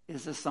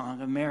is the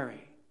song of Mary,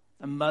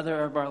 the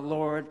mother of our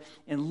Lord.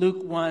 In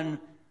Luke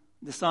 1,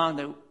 the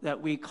song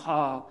that we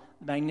call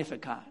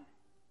Magnificat,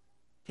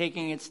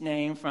 taking its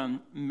name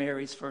from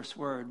Mary's first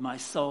word, "My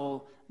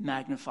soul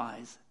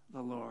magnifies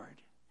the Lord."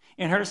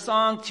 In her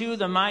song, too,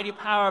 the mighty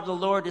power of the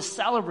Lord is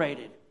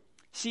celebrated.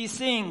 She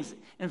sings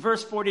in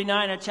verse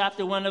 49 of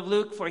chapter 1 of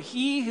Luke, "For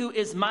he who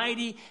is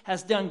mighty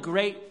has done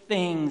great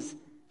things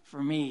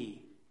for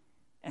me,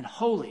 and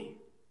holy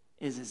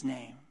is his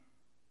name."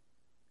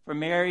 For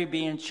Mary,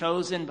 being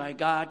chosen by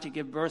God to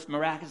give birth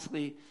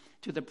miraculously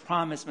to the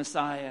promised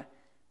Messiah,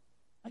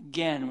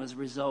 again was a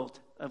result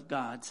of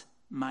God's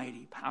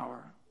mighty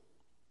power.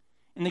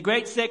 In the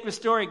great sacred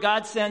story,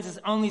 God sends his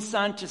only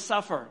Son to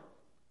suffer,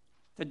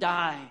 to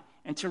die,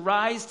 and to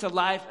rise to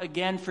life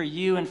again for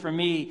you and for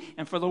me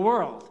and for the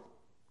world.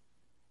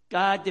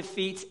 God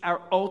defeats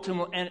our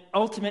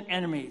ultimate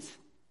enemies,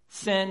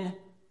 sin,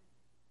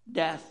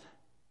 death,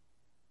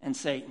 and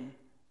Satan.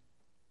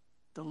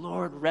 The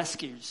Lord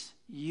rescues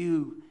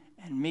you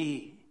and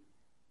me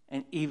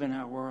and even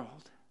our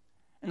world.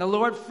 And the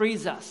Lord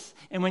frees us.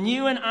 And when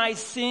you and I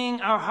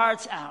sing our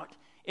hearts out,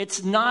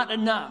 it's not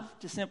enough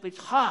to simply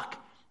talk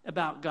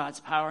about God's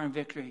power and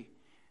victory.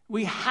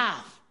 We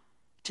have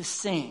to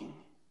sing.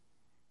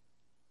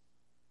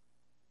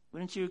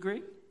 Wouldn't you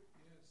agree? Yes.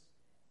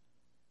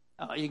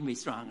 Oh, you can be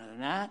stronger than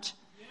that.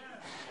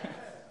 Yes.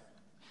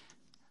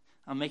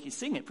 I'll make you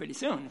sing it pretty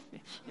soon,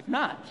 if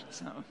not.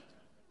 So,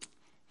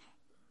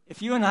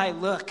 if you and I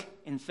look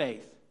in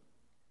faith,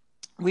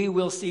 we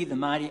will see the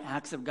mighty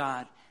acts of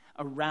God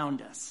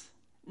around us,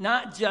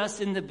 not just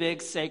in the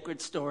big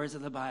sacred stories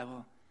of the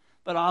Bible,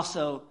 but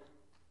also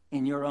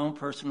in your own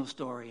personal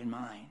story and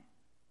mine.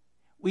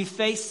 We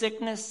face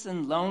sickness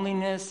and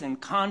loneliness and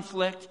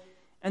conflict,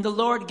 and the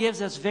Lord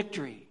gives us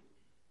victory.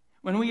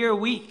 When we are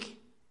weak,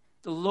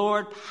 the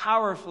Lord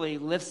powerfully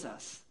lifts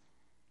us.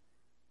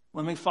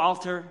 When we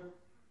falter,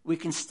 we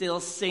can still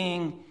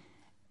sing,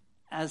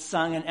 as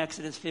sung in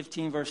Exodus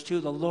 15, verse 2,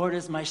 "The Lord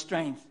is my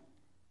strength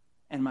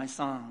and my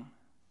song."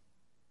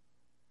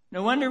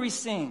 No wonder we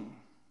sing.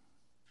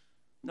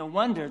 No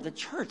wonder the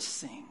church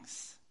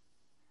sings.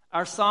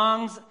 Our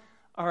songs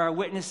are our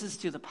witnesses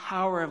to the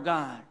power of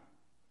God,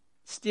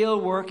 still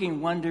working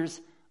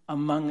wonders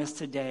among us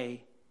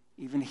today,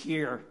 even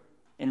here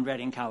in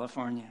Redding,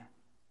 California.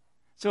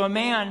 So a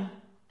man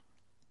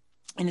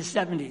in his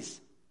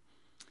 70s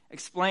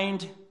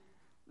explained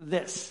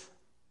this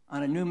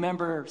on a new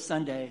member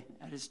Sunday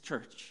at his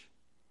church.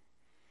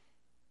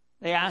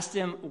 They asked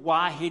him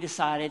why he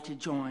decided to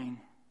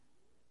join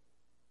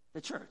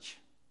the church.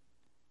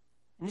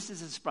 And this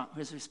is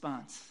his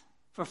response.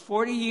 "For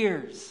 40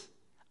 years,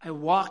 I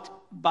walked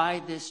by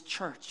this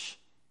church,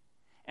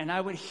 and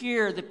I would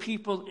hear the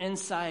people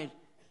inside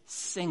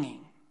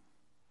singing.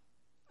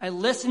 I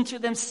listened to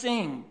them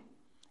sing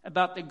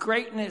about the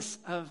greatness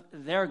of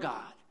their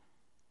God.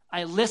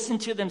 I listened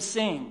to them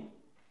sing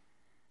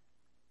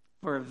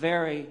for a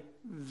very,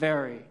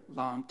 very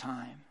long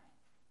time.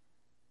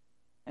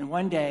 And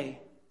one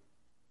day,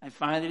 I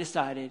finally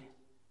decided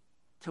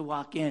to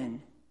walk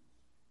in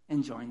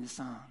and join the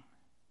song."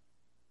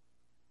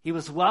 He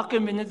was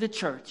welcomed into the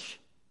church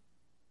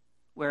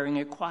wearing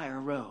a choir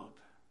robe.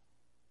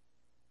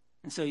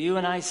 And so you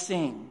and I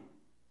sing,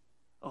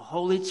 "O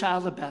Holy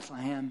Child of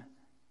Bethlehem,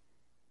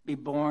 be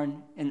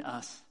born in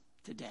us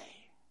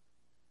today."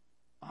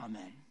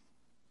 Amen.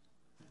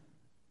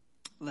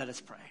 Let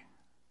us pray.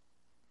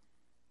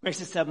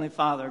 Gracious Heavenly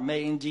Father,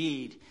 may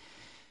indeed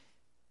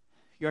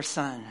your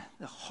Son,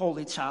 the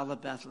Holy Child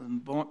of Bethlehem,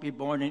 be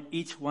born in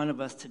each one of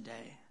us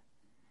today.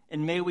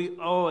 And may we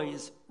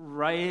always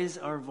raise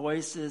our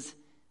voices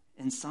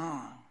in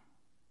song.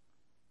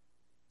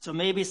 So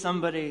maybe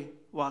somebody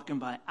walking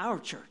by our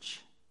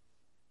church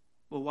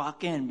will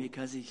walk in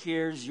because he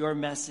hears your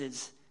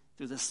message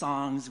through the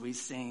songs we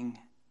sing.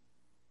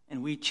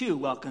 And we too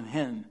welcome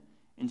him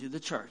into the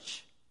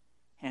church,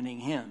 handing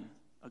him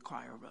a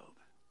choir robe.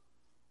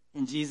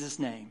 In Jesus'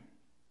 name,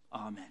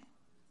 amen.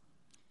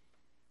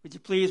 Would you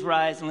please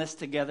rise and let's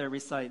together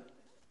recite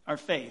our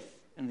faith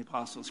in the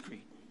Apostles'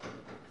 Creed.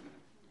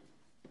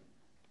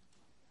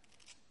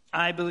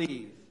 I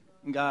believe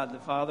in God the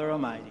Father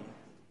Almighty,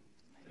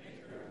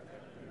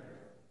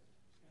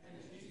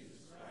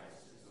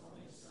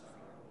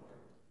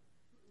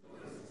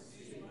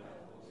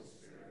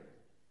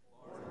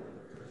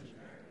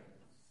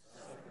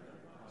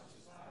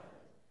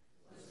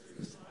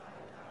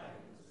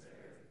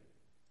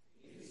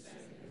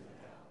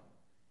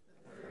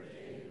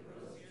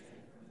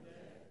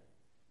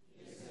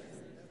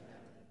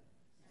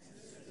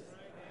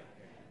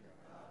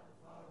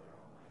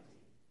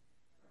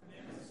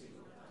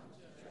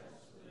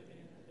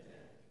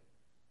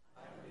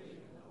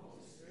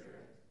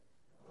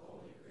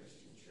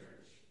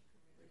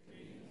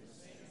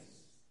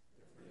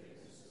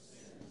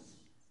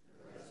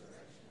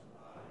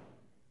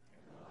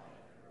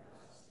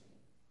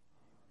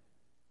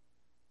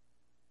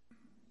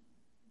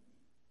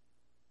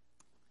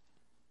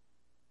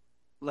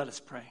 Let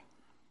us pray.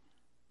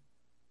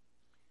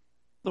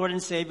 Lord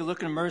and Savior,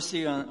 look in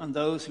mercy on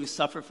those who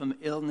suffer from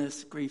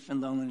illness, grief,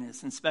 and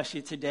loneliness. And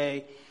especially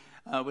today,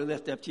 we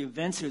lift up to you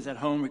Vince, who's at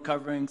home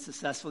recovering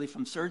successfully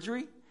from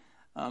surgery.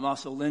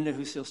 Also Linda,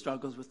 who still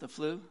struggles with the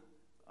flu.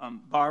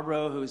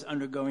 Barbara, who's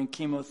undergoing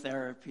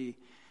chemotherapy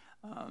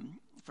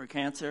for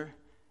cancer.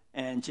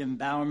 And Jim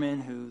Bowerman,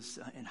 who's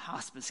in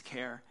hospice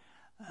care,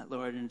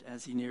 Lord, and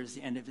as he nears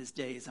the end of his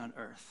days on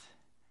earth.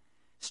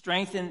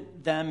 Strengthen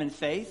them in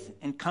faith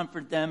and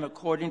comfort them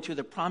according to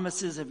the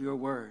promises of your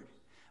word.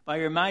 By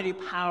your mighty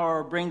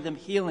power, bring them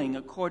healing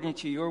according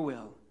to your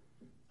will.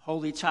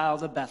 Holy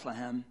Child of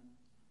Bethlehem.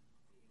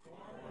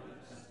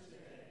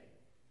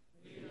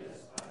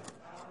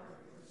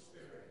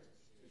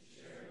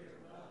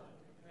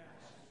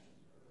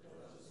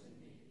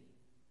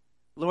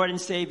 Lord and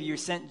Savior, you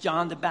sent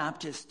John the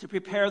Baptist to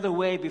prepare the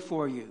way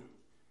before you.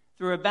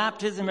 Through a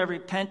baptism of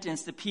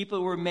repentance, the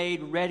people were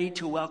made ready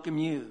to welcome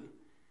you,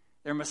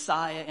 their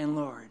Messiah and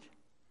Lord.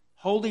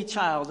 Holy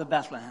Child of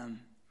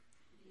Bethlehem.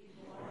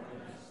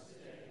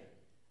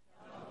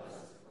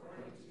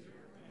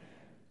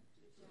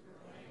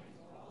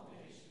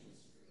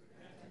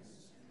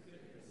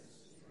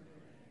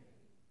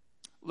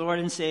 Lord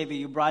and Savior,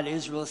 you brought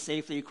Israel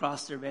safely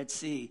across the Red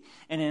Sea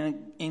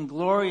and in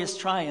glorious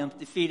triumph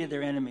defeated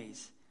their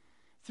enemies.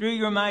 Through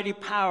your mighty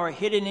power,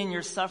 hidden in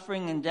your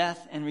suffering and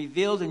death and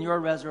revealed in your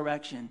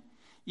resurrection,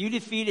 you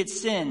defeated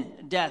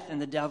sin, death,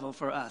 and the devil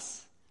for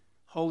us.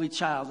 Holy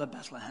Child of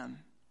Bethlehem.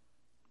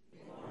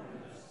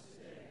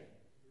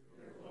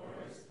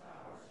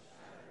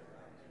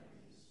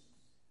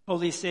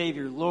 Holy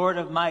Savior, Lord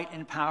of might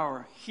and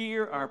power,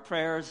 hear our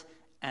prayers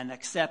and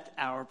accept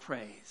our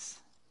praise.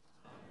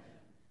 Amen.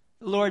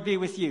 The Lord be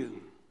with you.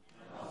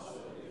 And also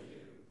with you.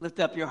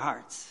 Lift up your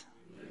hearts.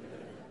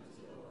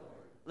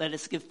 Let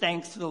us give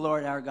thanks to the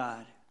Lord our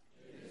God.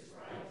 It is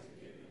right to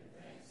give him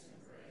thanks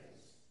and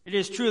praise. It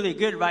is truly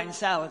good, right, and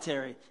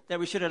salutary that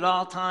we should at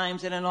all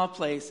times and in all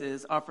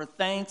places offer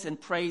thanks and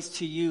praise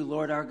to you,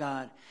 Lord our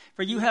God.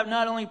 For you have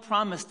not only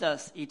promised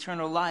us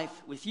eternal life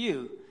with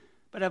you,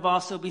 but have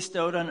also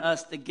bestowed on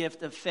us the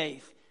gift of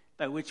faith,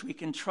 by which we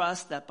can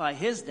trust that by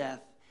his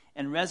death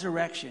and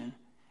resurrection,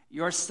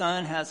 your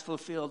Son has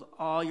fulfilled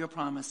all your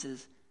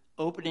promises,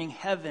 opening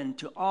heaven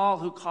to all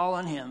who call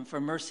on him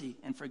for mercy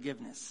and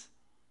forgiveness.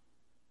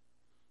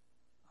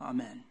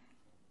 Amen.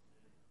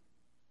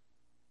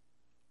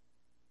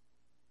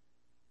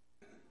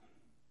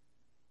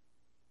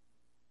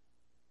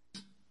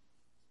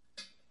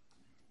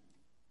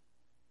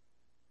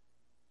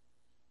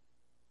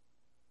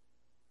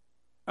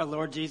 Our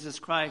Lord Jesus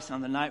Christ,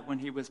 on the night when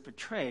he was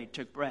betrayed,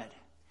 took bread.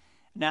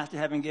 And after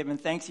having given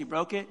thanks, he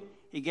broke it.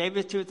 He gave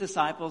it to his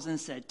disciples and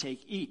said,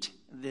 "Take, eat.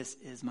 This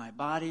is my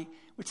body,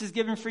 which is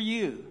given for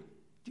you.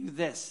 Do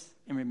this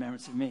in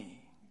remembrance of me."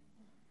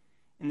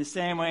 In the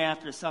same way,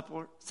 after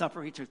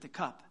supper, he took the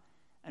cup.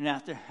 And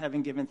after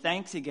having given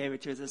thanks, he gave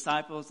it to his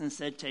disciples and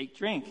said, "Take,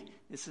 drink.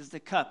 This is the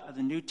cup of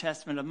the New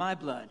Testament of my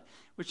blood,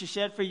 which is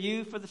shed for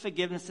you for the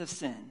forgiveness of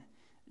sin.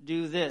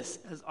 Do this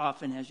as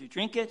often as you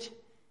drink it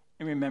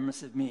in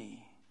remembrance of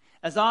me."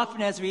 As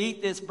often as we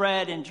eat this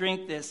bread and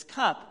drink this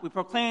cup, we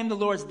proclaim the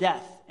Lord's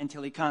death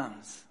until he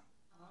comes.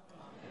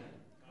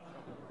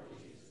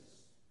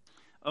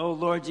 O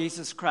Lord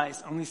Jesus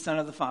Christ, only Son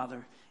of the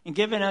Father, in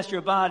giving us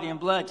your body and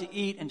blood to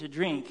eat and to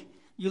drink,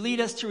 you lead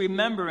us to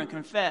remember and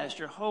confess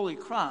your holy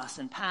cross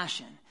and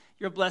passion,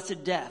 your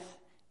blessed death,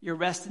 your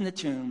rest in the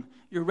tomb,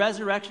 your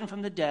resurrection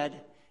from the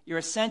dead, your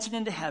ascension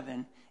into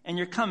heaven, and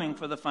your coming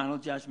for the final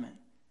judgment.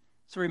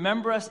 So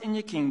remember us in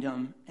your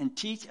kingdom and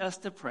teach us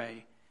to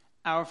pray,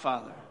 Our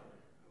Father,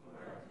 who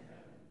art in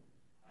heaven,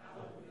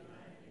 hallowed be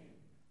thy name.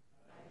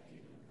 Thy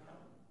kingdom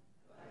come,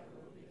 thy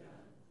will be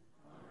done,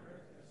 on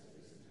earth as it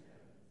is in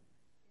heaven.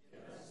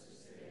 Give us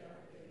this day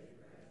our daily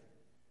bread,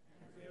 and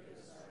forgive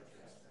us our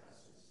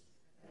trespasses,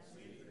 as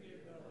we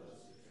forgive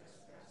those who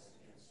trespass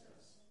against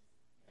us.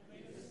 And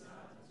lead us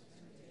not into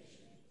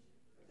temptation,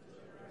 but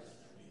deliver us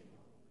from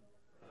evil.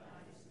 For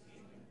thine is the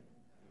kingdom,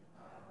 and the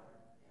power,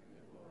 and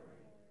the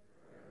glory,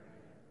 forever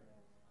and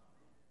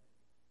ever.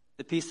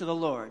 The peace of the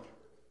Lord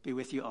be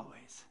with you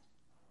always.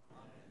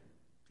 Amen.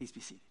 Please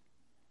be seated.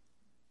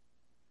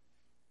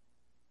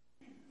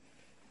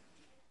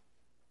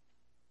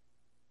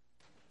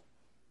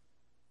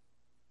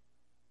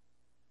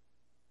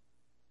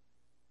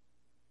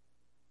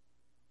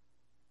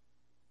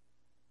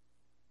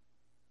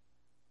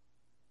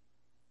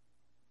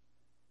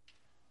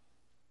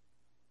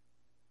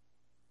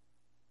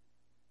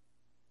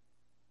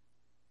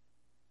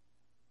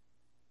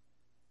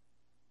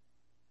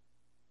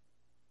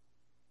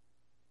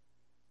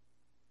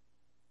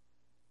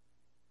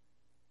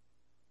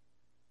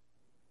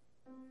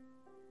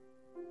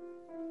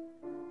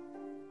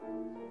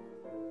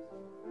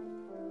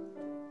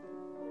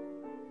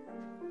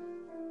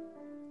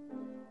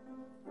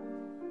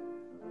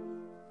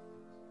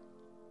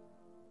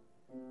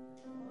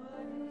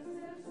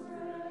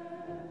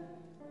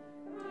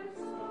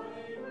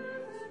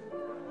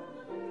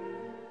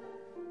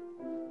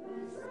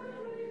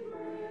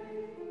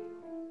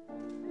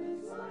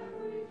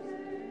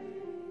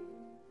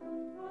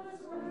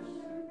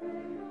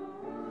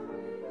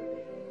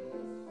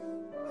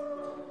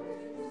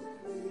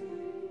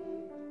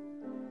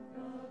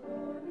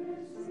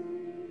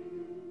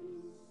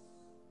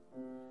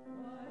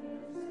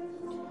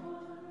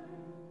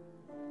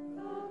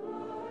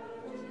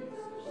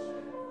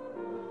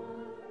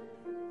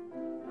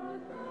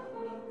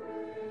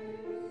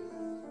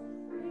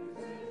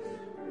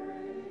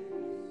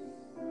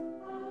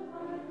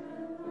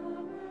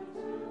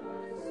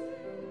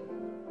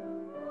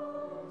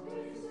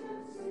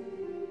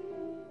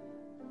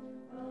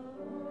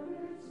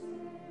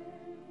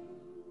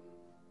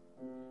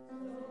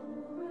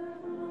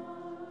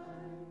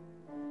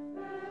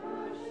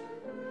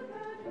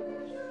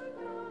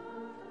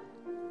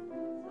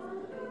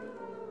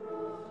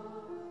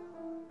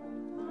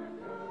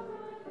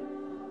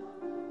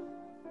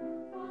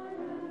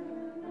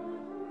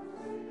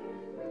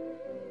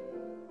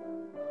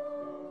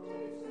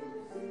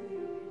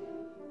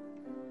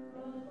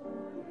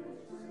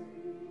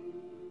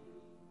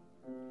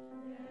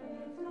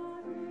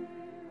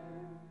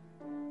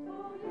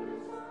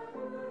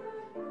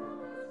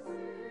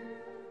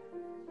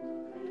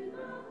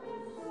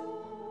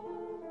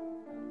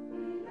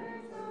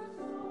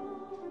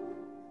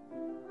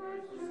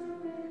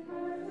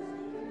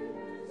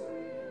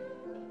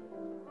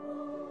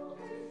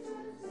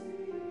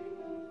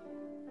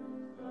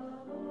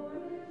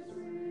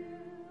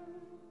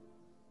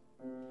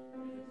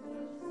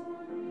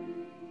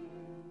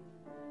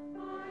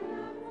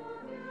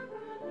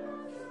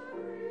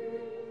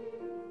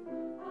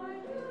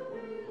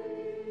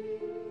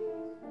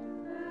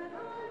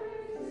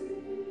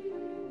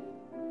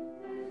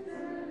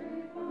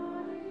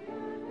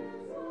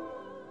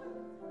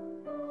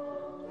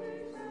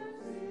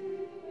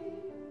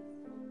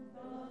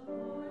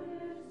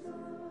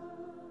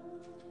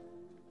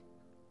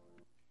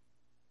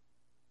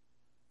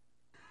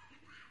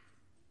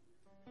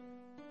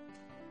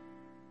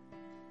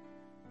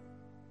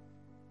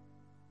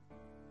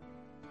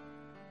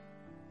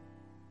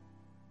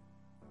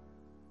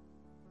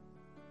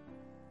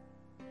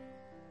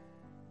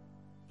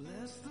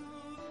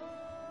 the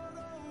Lord,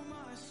 oh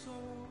my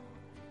soul.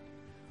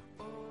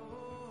 Oh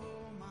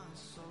my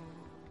soul.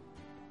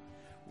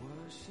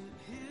 Worship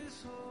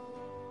his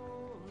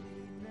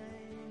holy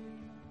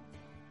name.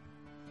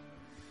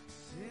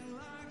 Sing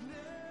like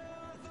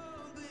never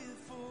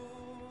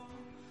before.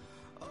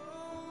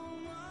 Oh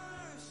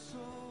my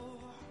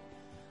soul.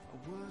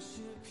 I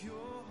worship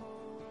your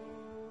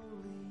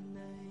holy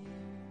name.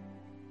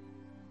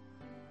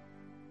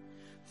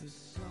 The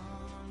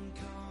sun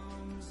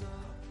comes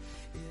up,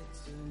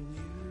 it's a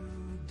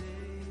new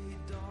day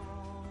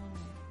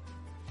dawning.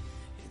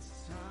 It's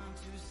time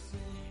to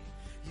sing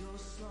your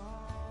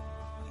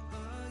song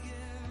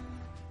again.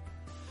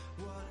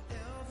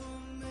 Whatever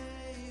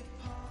may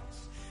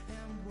pass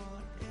and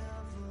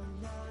whatever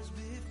lies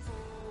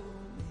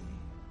before me,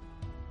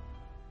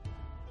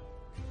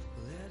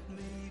 let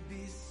me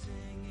be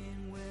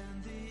singing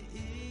when the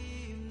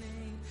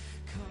evening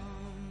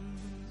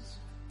comes.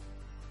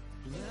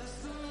 Bless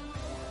the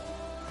Lord.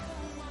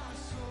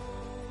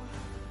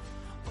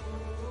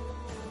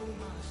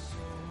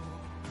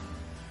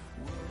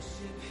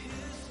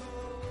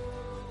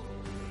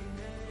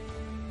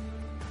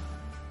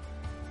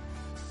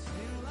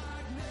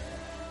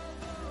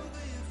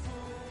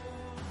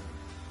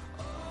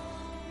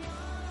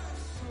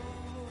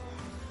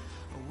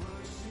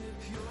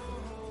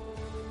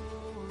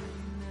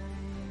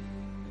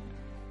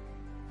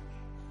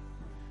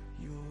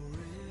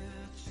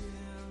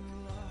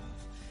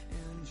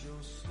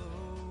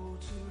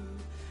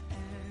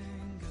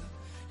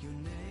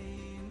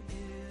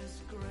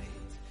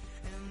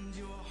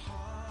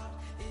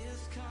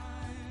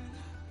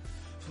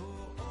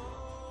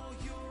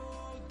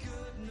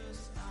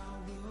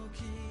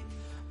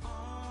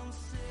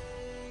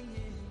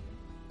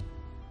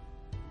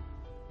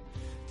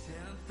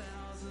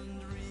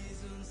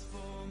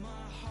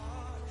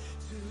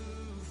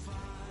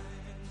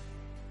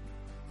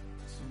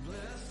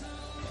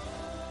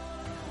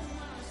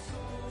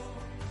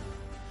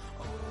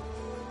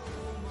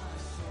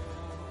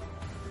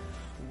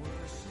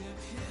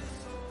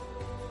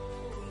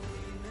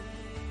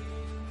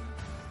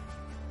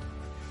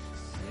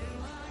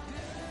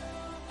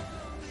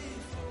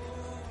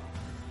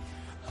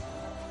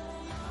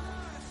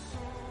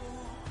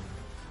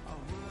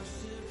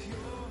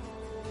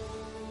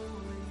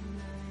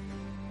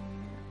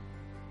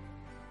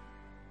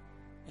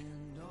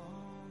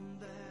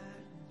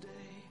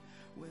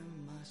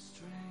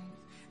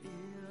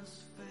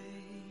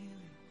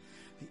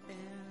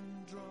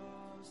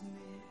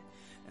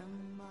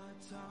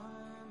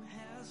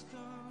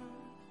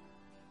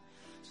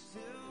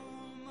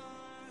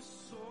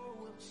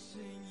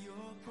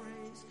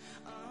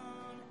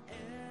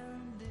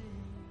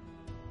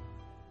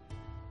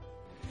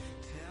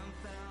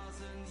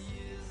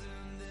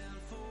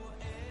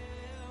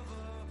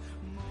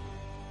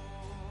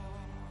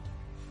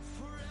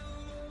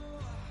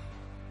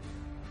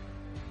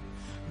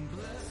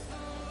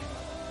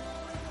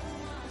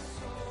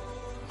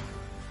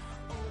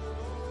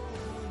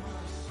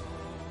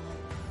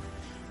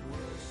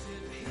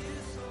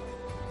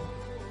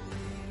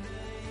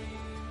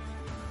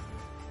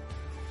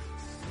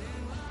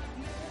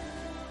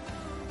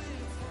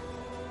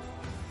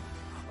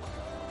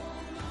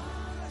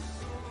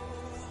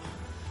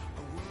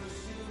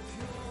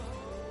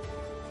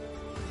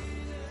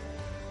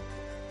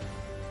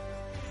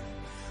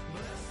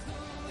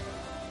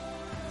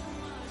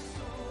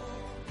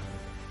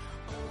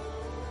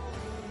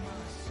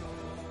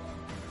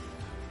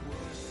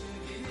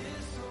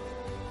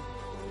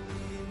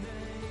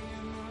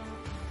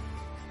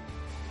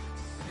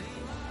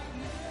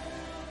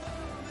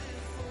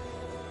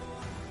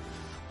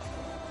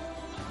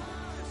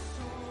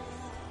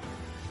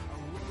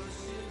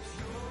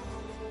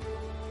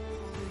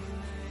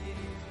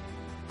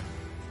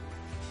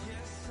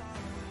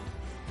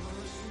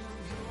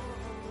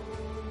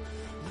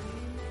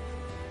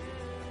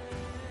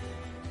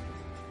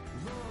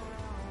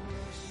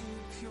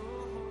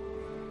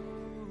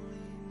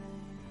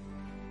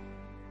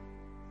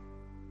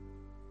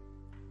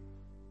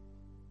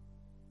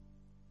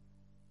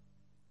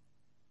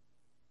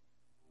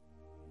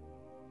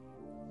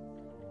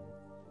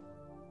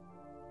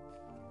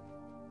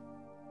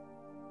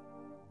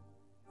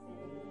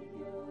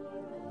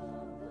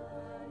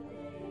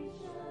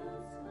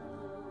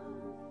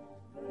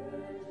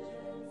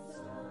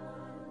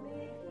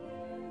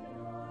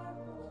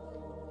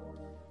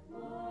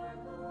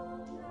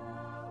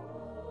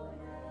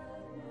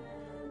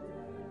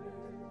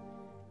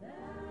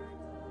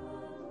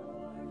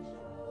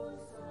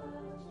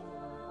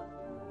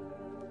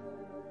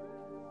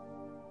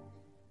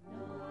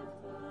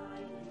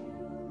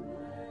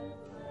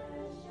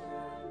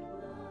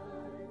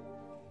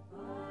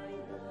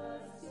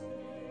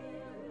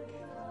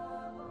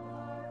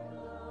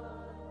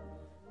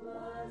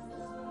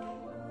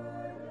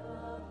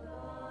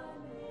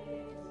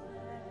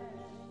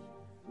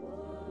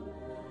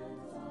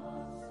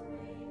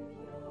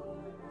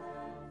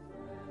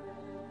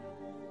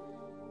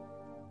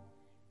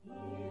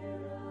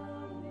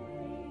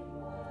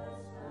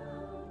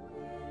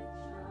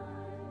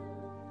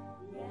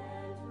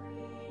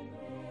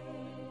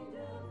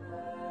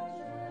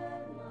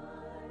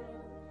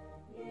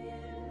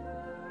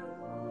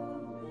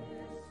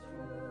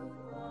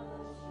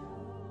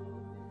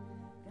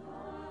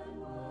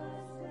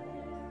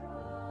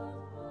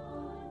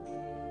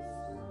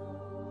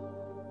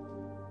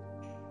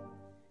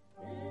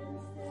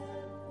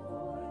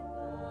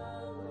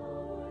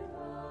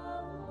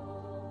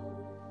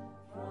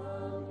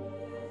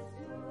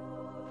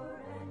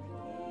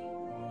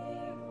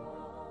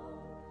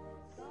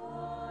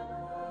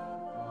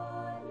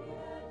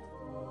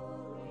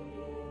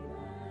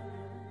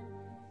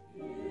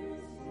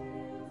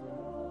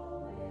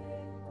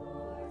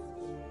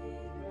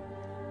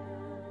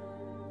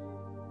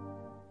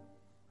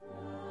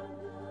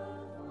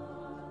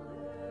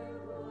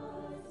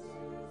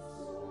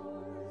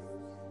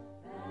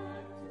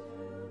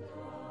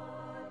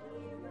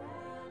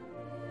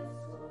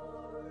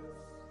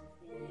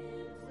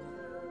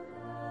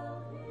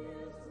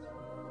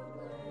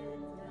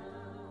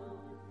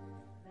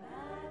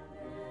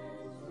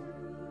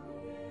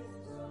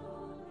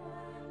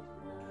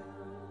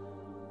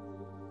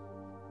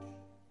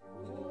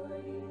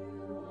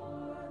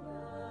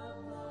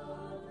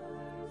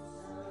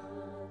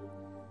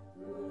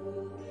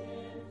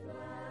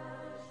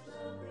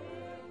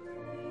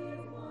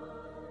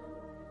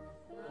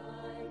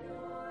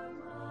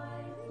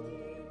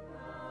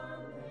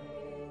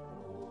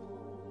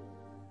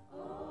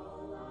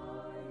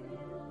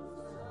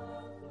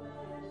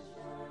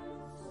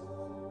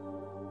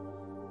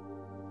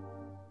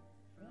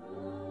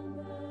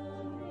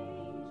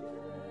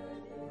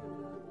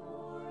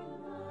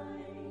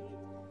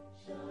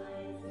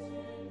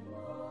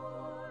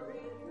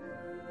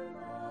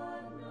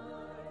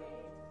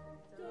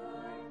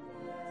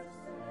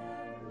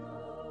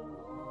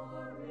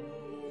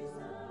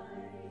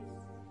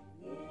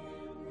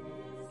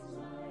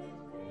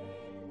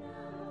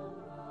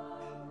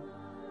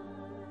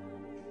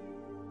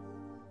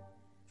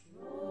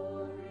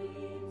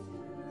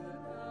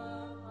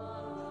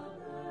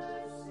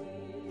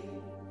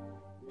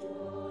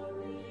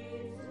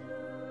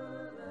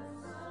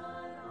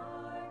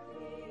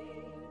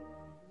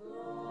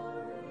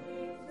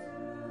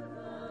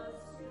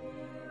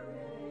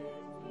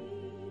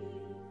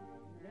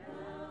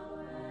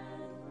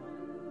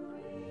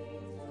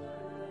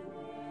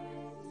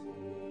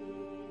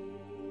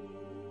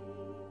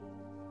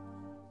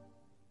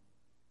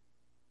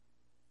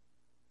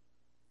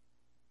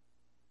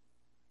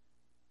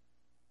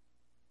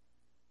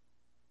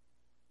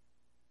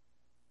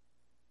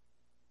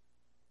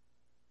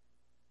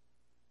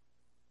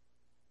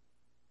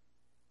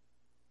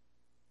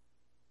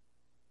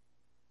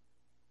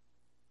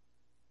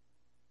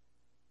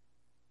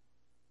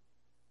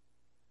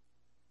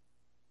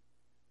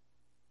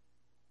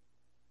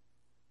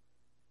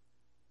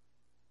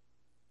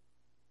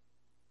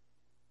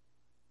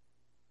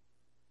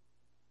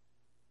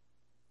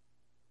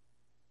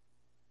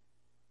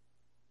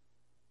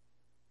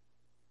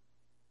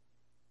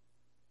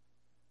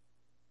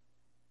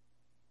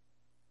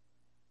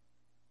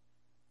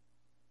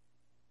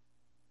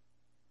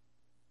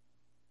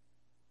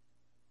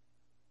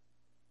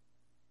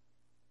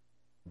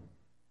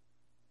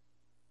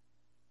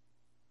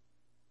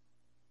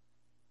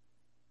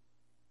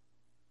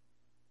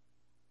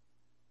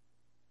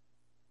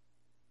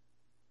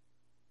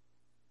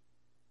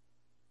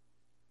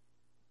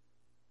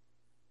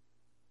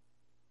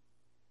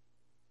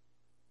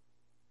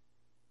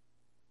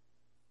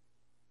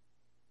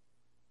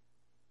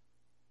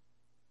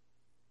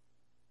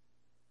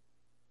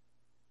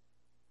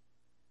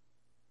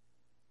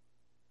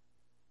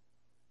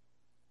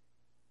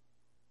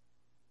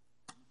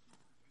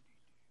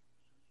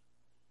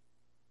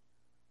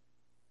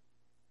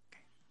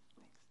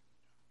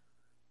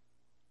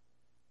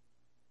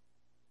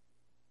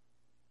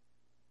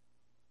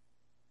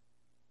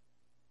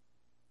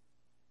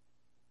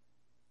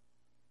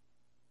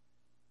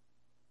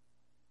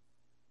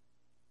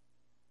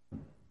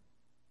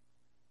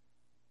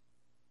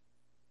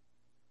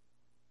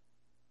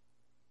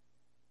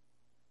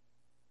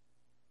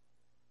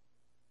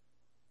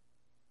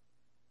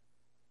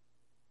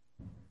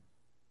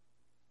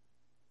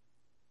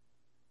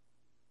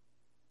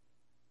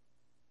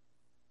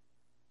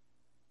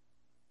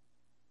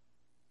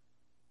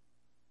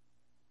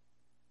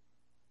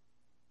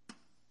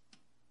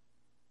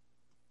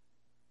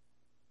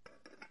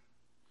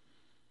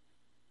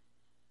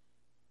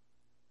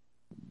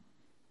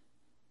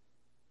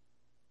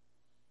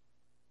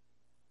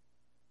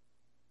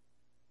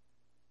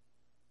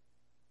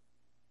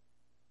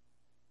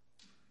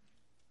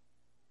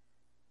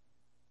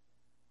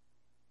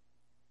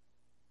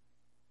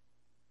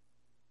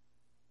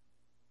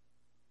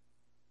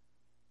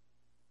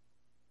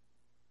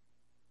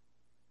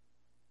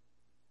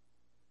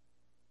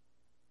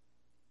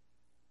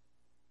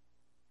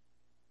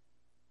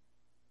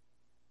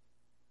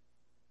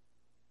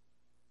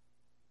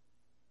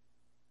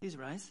 Please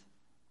rise.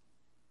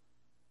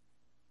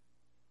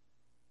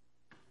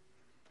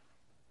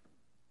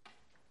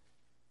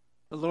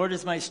 The Lord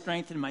is my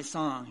strength and my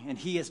song, and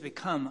he has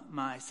become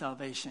my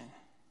salvation.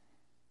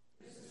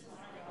 This is my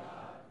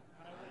God,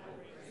 and I will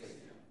praise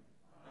him,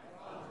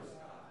 my Father's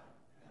God,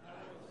 and I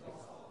will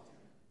exalt him.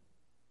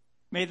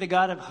 May the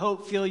God of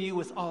hope fill you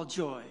with all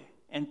joy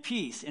and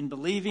peace in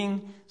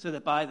believing, so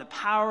that by the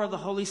power of the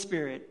Holy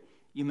Spirit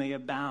you may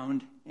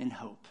abound in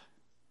hope.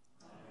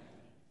 Amen.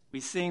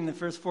 We sing the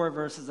first 4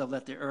 verses of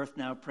Let the Earth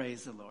Now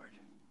Praise the Lord.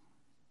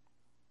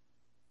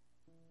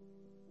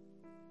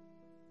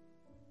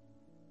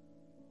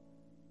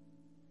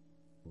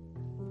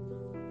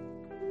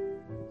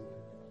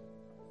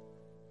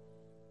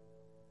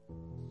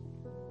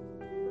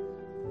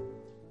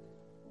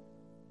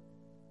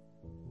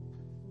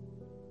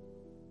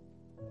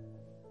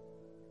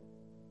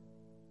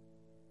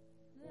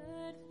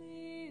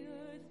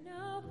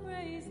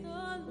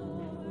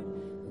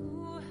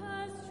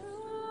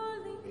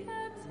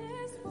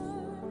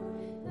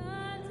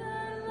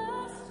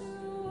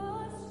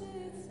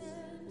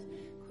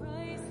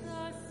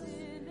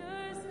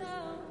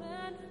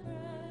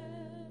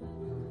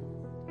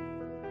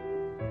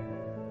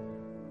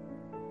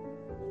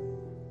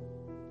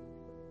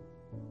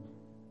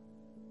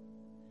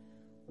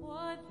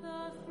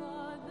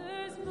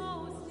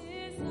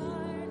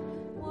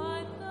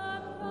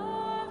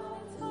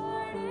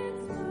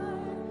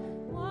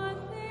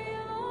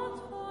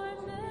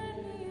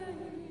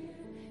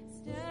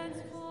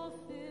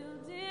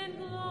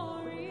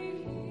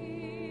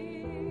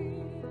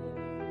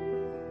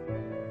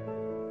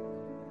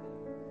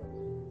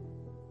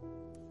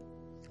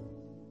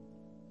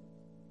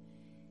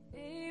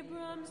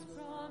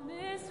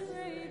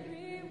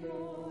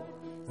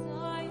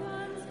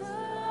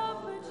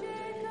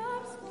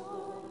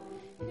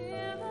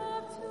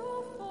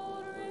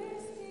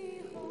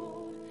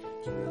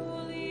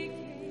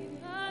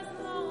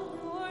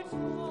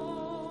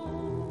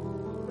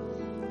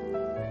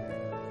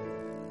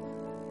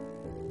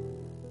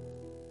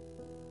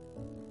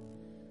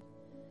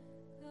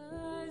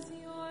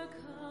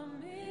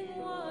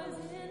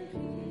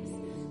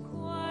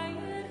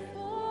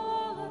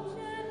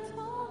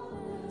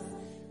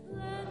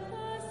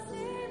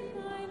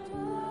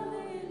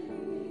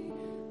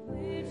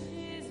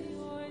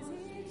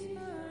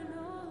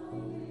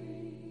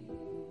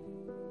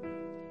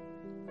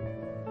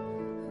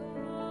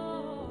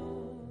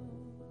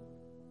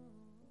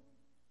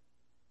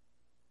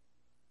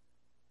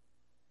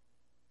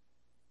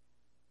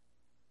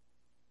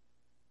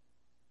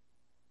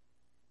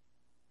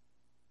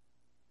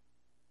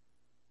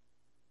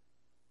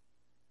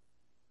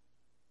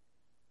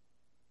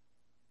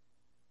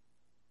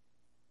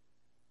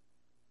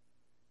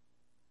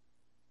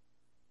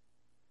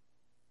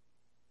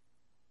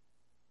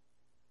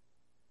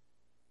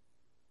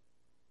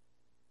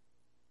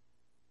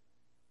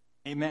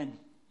 Amen.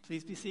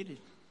 Please be seated.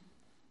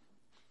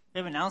 We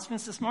have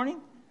announcements this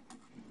morning?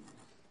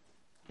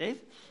 Dave?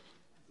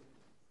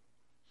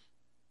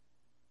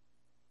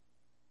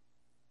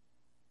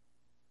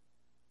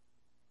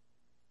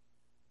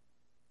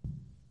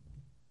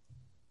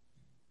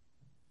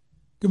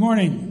 Good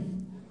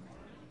morning.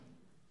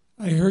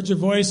 I heard your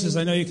voices.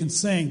 I know you can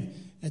sing.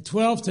 At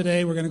 12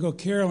 today, we're going to go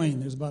caroling.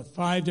 There's about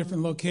 5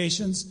 different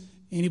locations.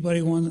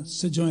 Anybody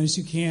wants to join us,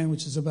 you can,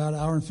 which is about an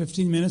hour and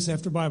 15 minutes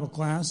after Bible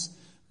class.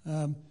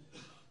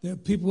 The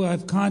people who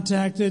I've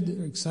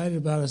contacted are excited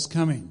about us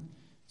coming.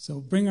 So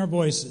bring our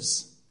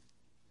voices.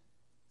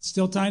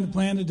 Still time to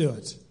plan to do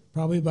it.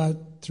 Probably about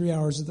 3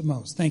 hours at the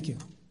most. Thank you.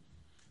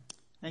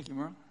 Thank you,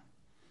 Merle.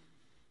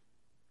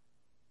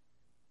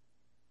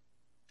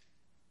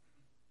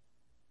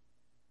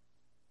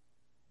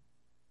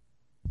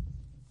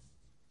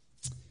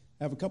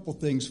 I have a couple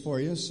things for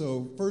you.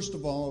 So first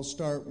of all, I'll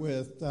start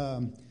with,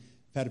 I've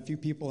had a few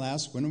people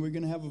ask, when are we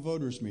going to have a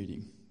voters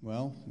meeting?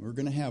 Well, we're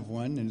going to have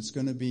one, and it's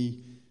going to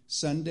be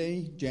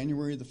Sunday,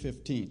 January the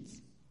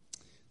 15th.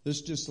 This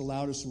just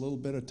allowed us a little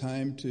bit of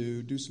time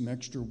to do some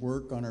extra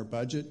work on our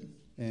budget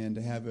and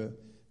to have a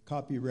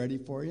copy ready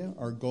for you.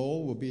 Our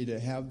goal will be to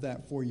have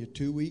that for you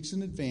 2 weeks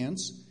in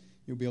advance.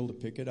 You'll be able to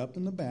pick it up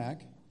in the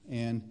back.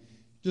 And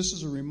just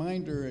as a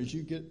reminder, as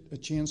you get a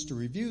chance to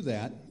review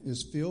that,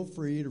 is feel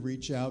free to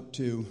reach out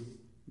to,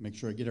 make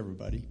sure I get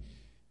everybody,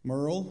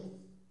 Merle,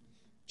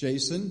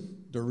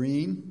 Jason,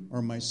 Doreen,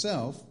 or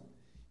myself,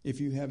 if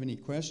you have any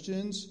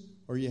questions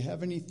or you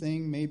have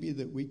anything maybe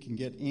that we can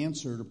get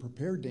answered or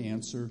prepared to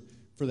answer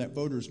for that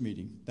voters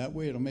meeting. That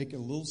way it'll make it a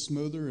little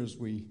smoother as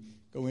we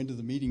go into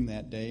the meeting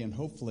that day, and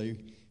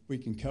hopefully we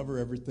can cover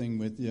everything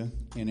with you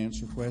and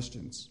answer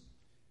questions.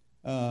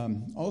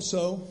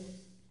 Also,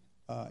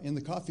 in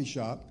the coffee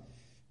shop,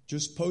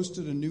 just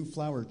posted a new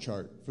flower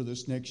chart for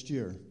this next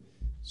year.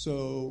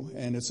 So,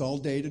 and it's all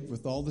dated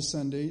with all the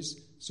Sundays.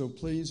 So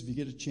please, if you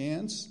get a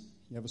chance,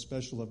 you have a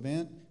special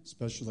event,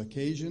 special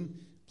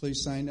occasion,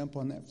 please sign up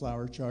on that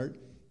flower chart.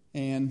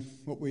 And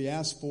what we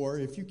ask for,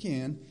 if you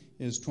can,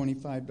 is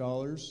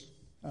 $25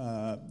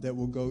 that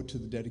will go to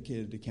the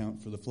dedicated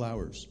account for the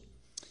flowers.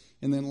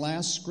 And then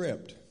last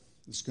script.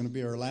 This is going to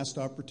be our last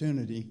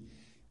opportunity.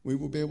 We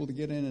will be able to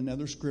get in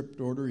another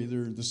script order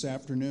either this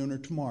afternoon or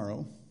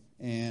tomorrow,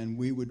 and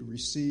we would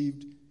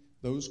receive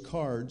those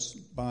cards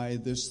by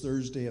this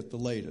Thursday at the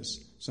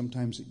latest.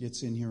 Sometimes it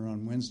gets in here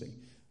on Wednesday.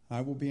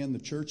 I will be in the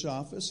church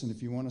office, and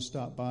if you want to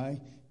stop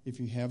by, if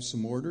you have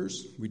some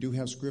orders, we do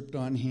have script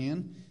on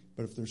hand,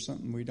 but if there's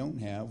something we don't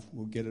have,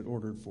 we'll get it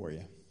ordered for you.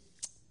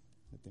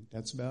 I think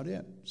that's about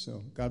it.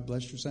 So God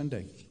bless your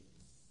Sunday.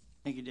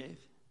 Thank you, Dave.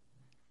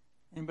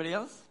 Anybody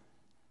else?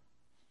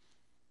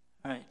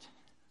 All right.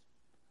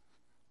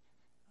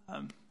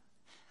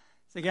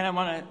 So again, I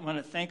want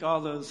to thank all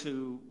those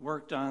who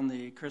worked on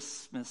the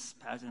Christmas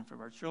pageant for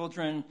our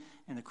children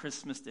and the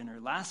Christmas dinner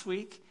last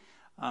week,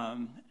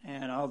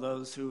 and all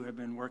those who have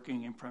been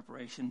working in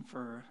preparation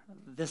for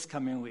this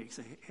coming week.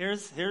 So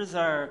here's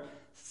our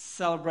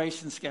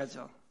celebration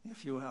schedule,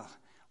 if you will.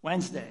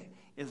 Wednesday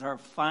is our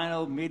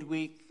final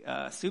midweek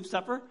soup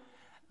supper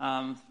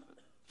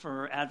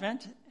for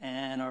Advent,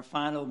 and our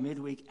final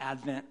midweek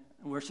Advent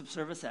worship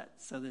service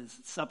so the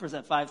supper's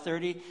at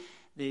 5:30,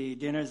 the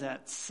dinner's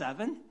at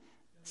 7.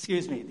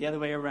 Excuse me, the other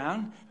way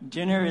around.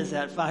 Dinner is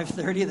at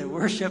 5:30, the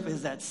worship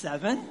is at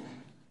 7.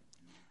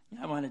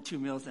 I wanted 2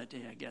 meals that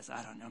day, I guess.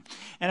 I don't know.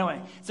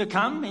 Anyway, so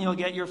come and you'll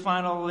get your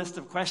final list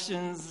of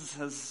questions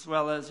as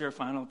well as your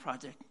final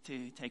project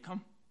to take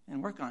home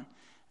and work on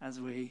as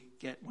we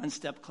get one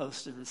step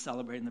closer to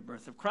celebrating the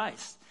birth of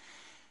Christ,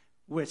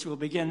 which will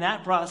begin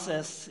that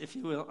process, if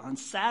you will, on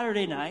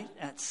Saturday night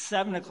at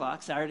 7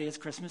 o'clock. Saturday is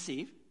Christmas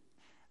Eve.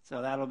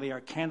 So that'll be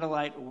our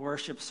candlelight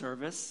worship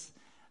service.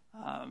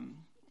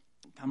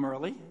 Come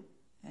early,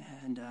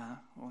 and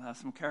we'll have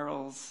some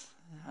carols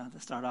to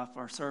start off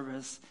our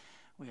service.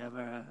 We have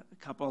a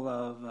couple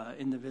of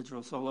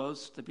individual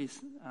solos to be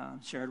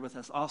shared with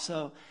us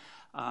also,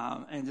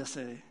 and just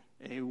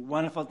a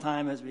wonderful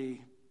time as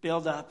we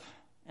build up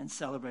and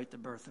celebrate the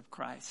birth of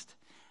Christ.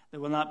 There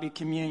will not be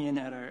communion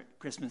at our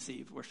Christmas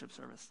Eve worship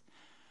service.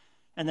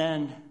 And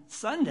then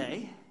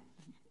Sunday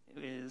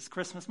is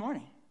Christmas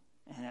morning,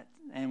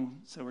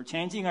 and so we're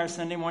changing our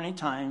Sunday morning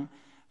time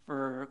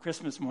for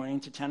Christmas morning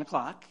to 10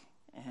 o'clock,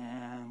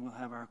 and we'll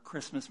have our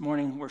Christmas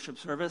morning worship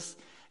service.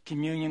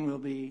 Communion will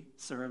be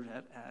served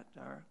at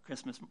our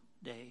Christmas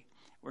Day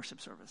worship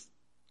service.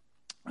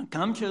 And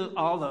come to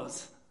all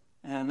those,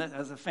 and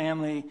as a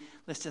family,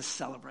 let's just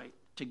celebrate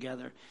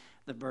together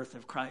the birth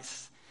of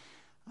Christ,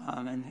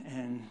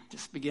 and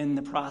just begin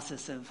the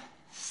process of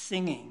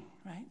singing,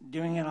 right?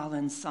 Doing it all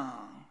in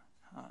song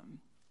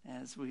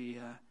as we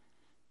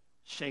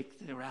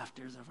shake the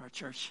rafters of our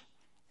church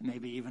and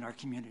maybe even our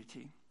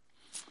community.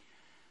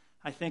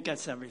 I think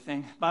that's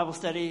everything. Bible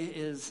study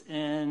is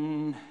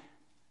in,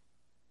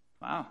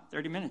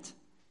 30 minutes.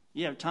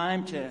 You have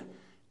time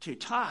to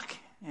talk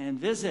and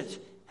visit,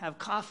 have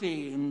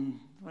coffee, and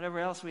whatever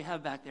else we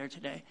have back there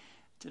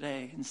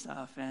today and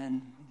stuff.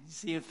 And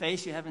see a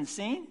face you haven't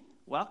seen,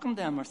 welcome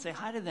them or say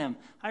hi to them.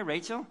 Hi,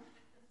 Rachel.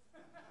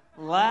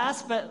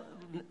 Last but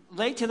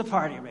late to the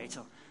party,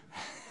 Rachel.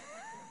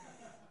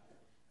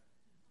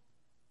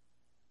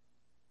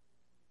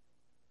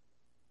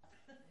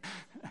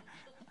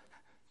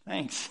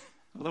 Thanks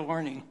for the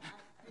warning.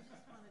 I just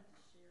wanted to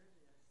share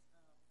this.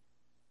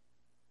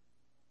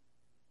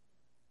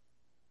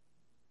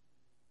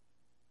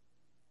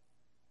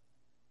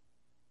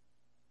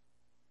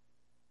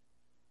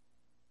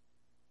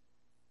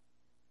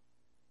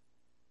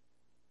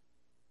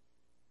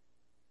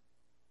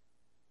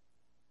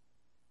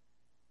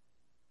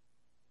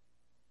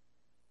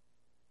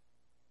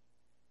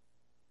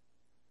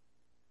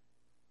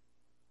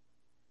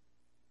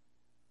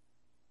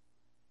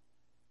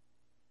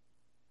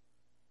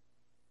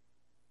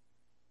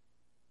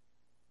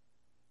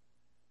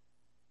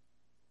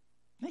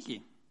 Thank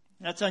you.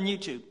 That's on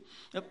YouTube.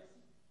 Yep.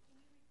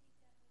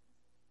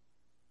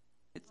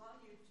 It's on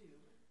YouTube, so you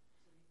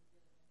can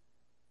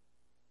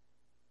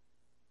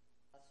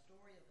get a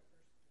story of the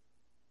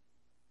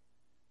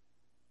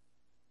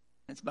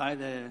first. It's by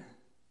the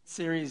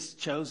series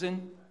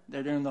Chosen.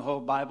 They're doing the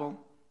whole Bible,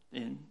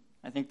 and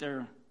I think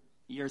they're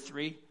year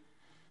 3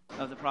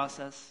 of the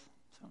process.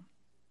 So,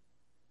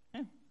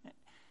 yeah.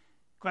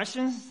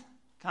 Questions?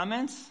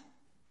 Comments?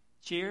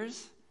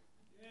 Cheers?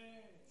 Yay.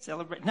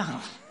 Celebrate? No.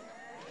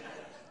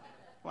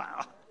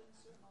 Wow.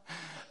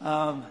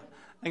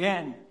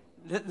 Again,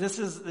 this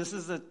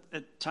is a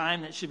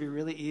time that should be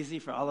really easy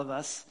for all of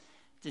us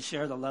to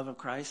share the love of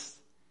Christ,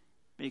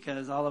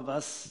 because all of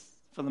us,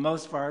 for the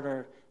most part,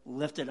 are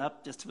lifted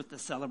up just with the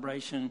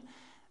celebration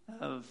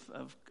of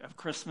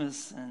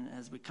Christmas. And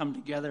as we come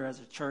together as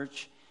a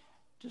church,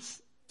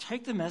 just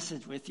take the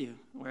message with you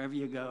wherever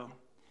you go.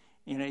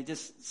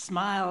 Just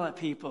smile at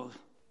people.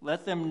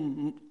 Let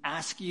them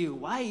ask you,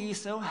 why are you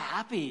so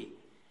happy?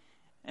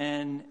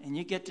 And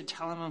you get to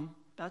tell them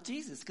about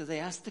Jesus because they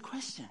asked the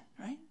question,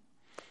 right?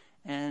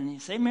 And you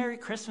say Merry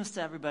Christmas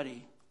to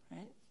everybody,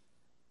 right?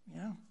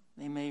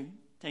 They may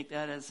take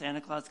that as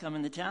Santa Claus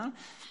coming to town.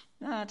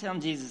 No, tell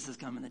them Jesus is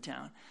coming to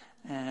town,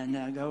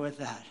 and go with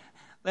that.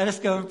 Let us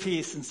go in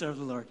peace and serve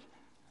the Lord.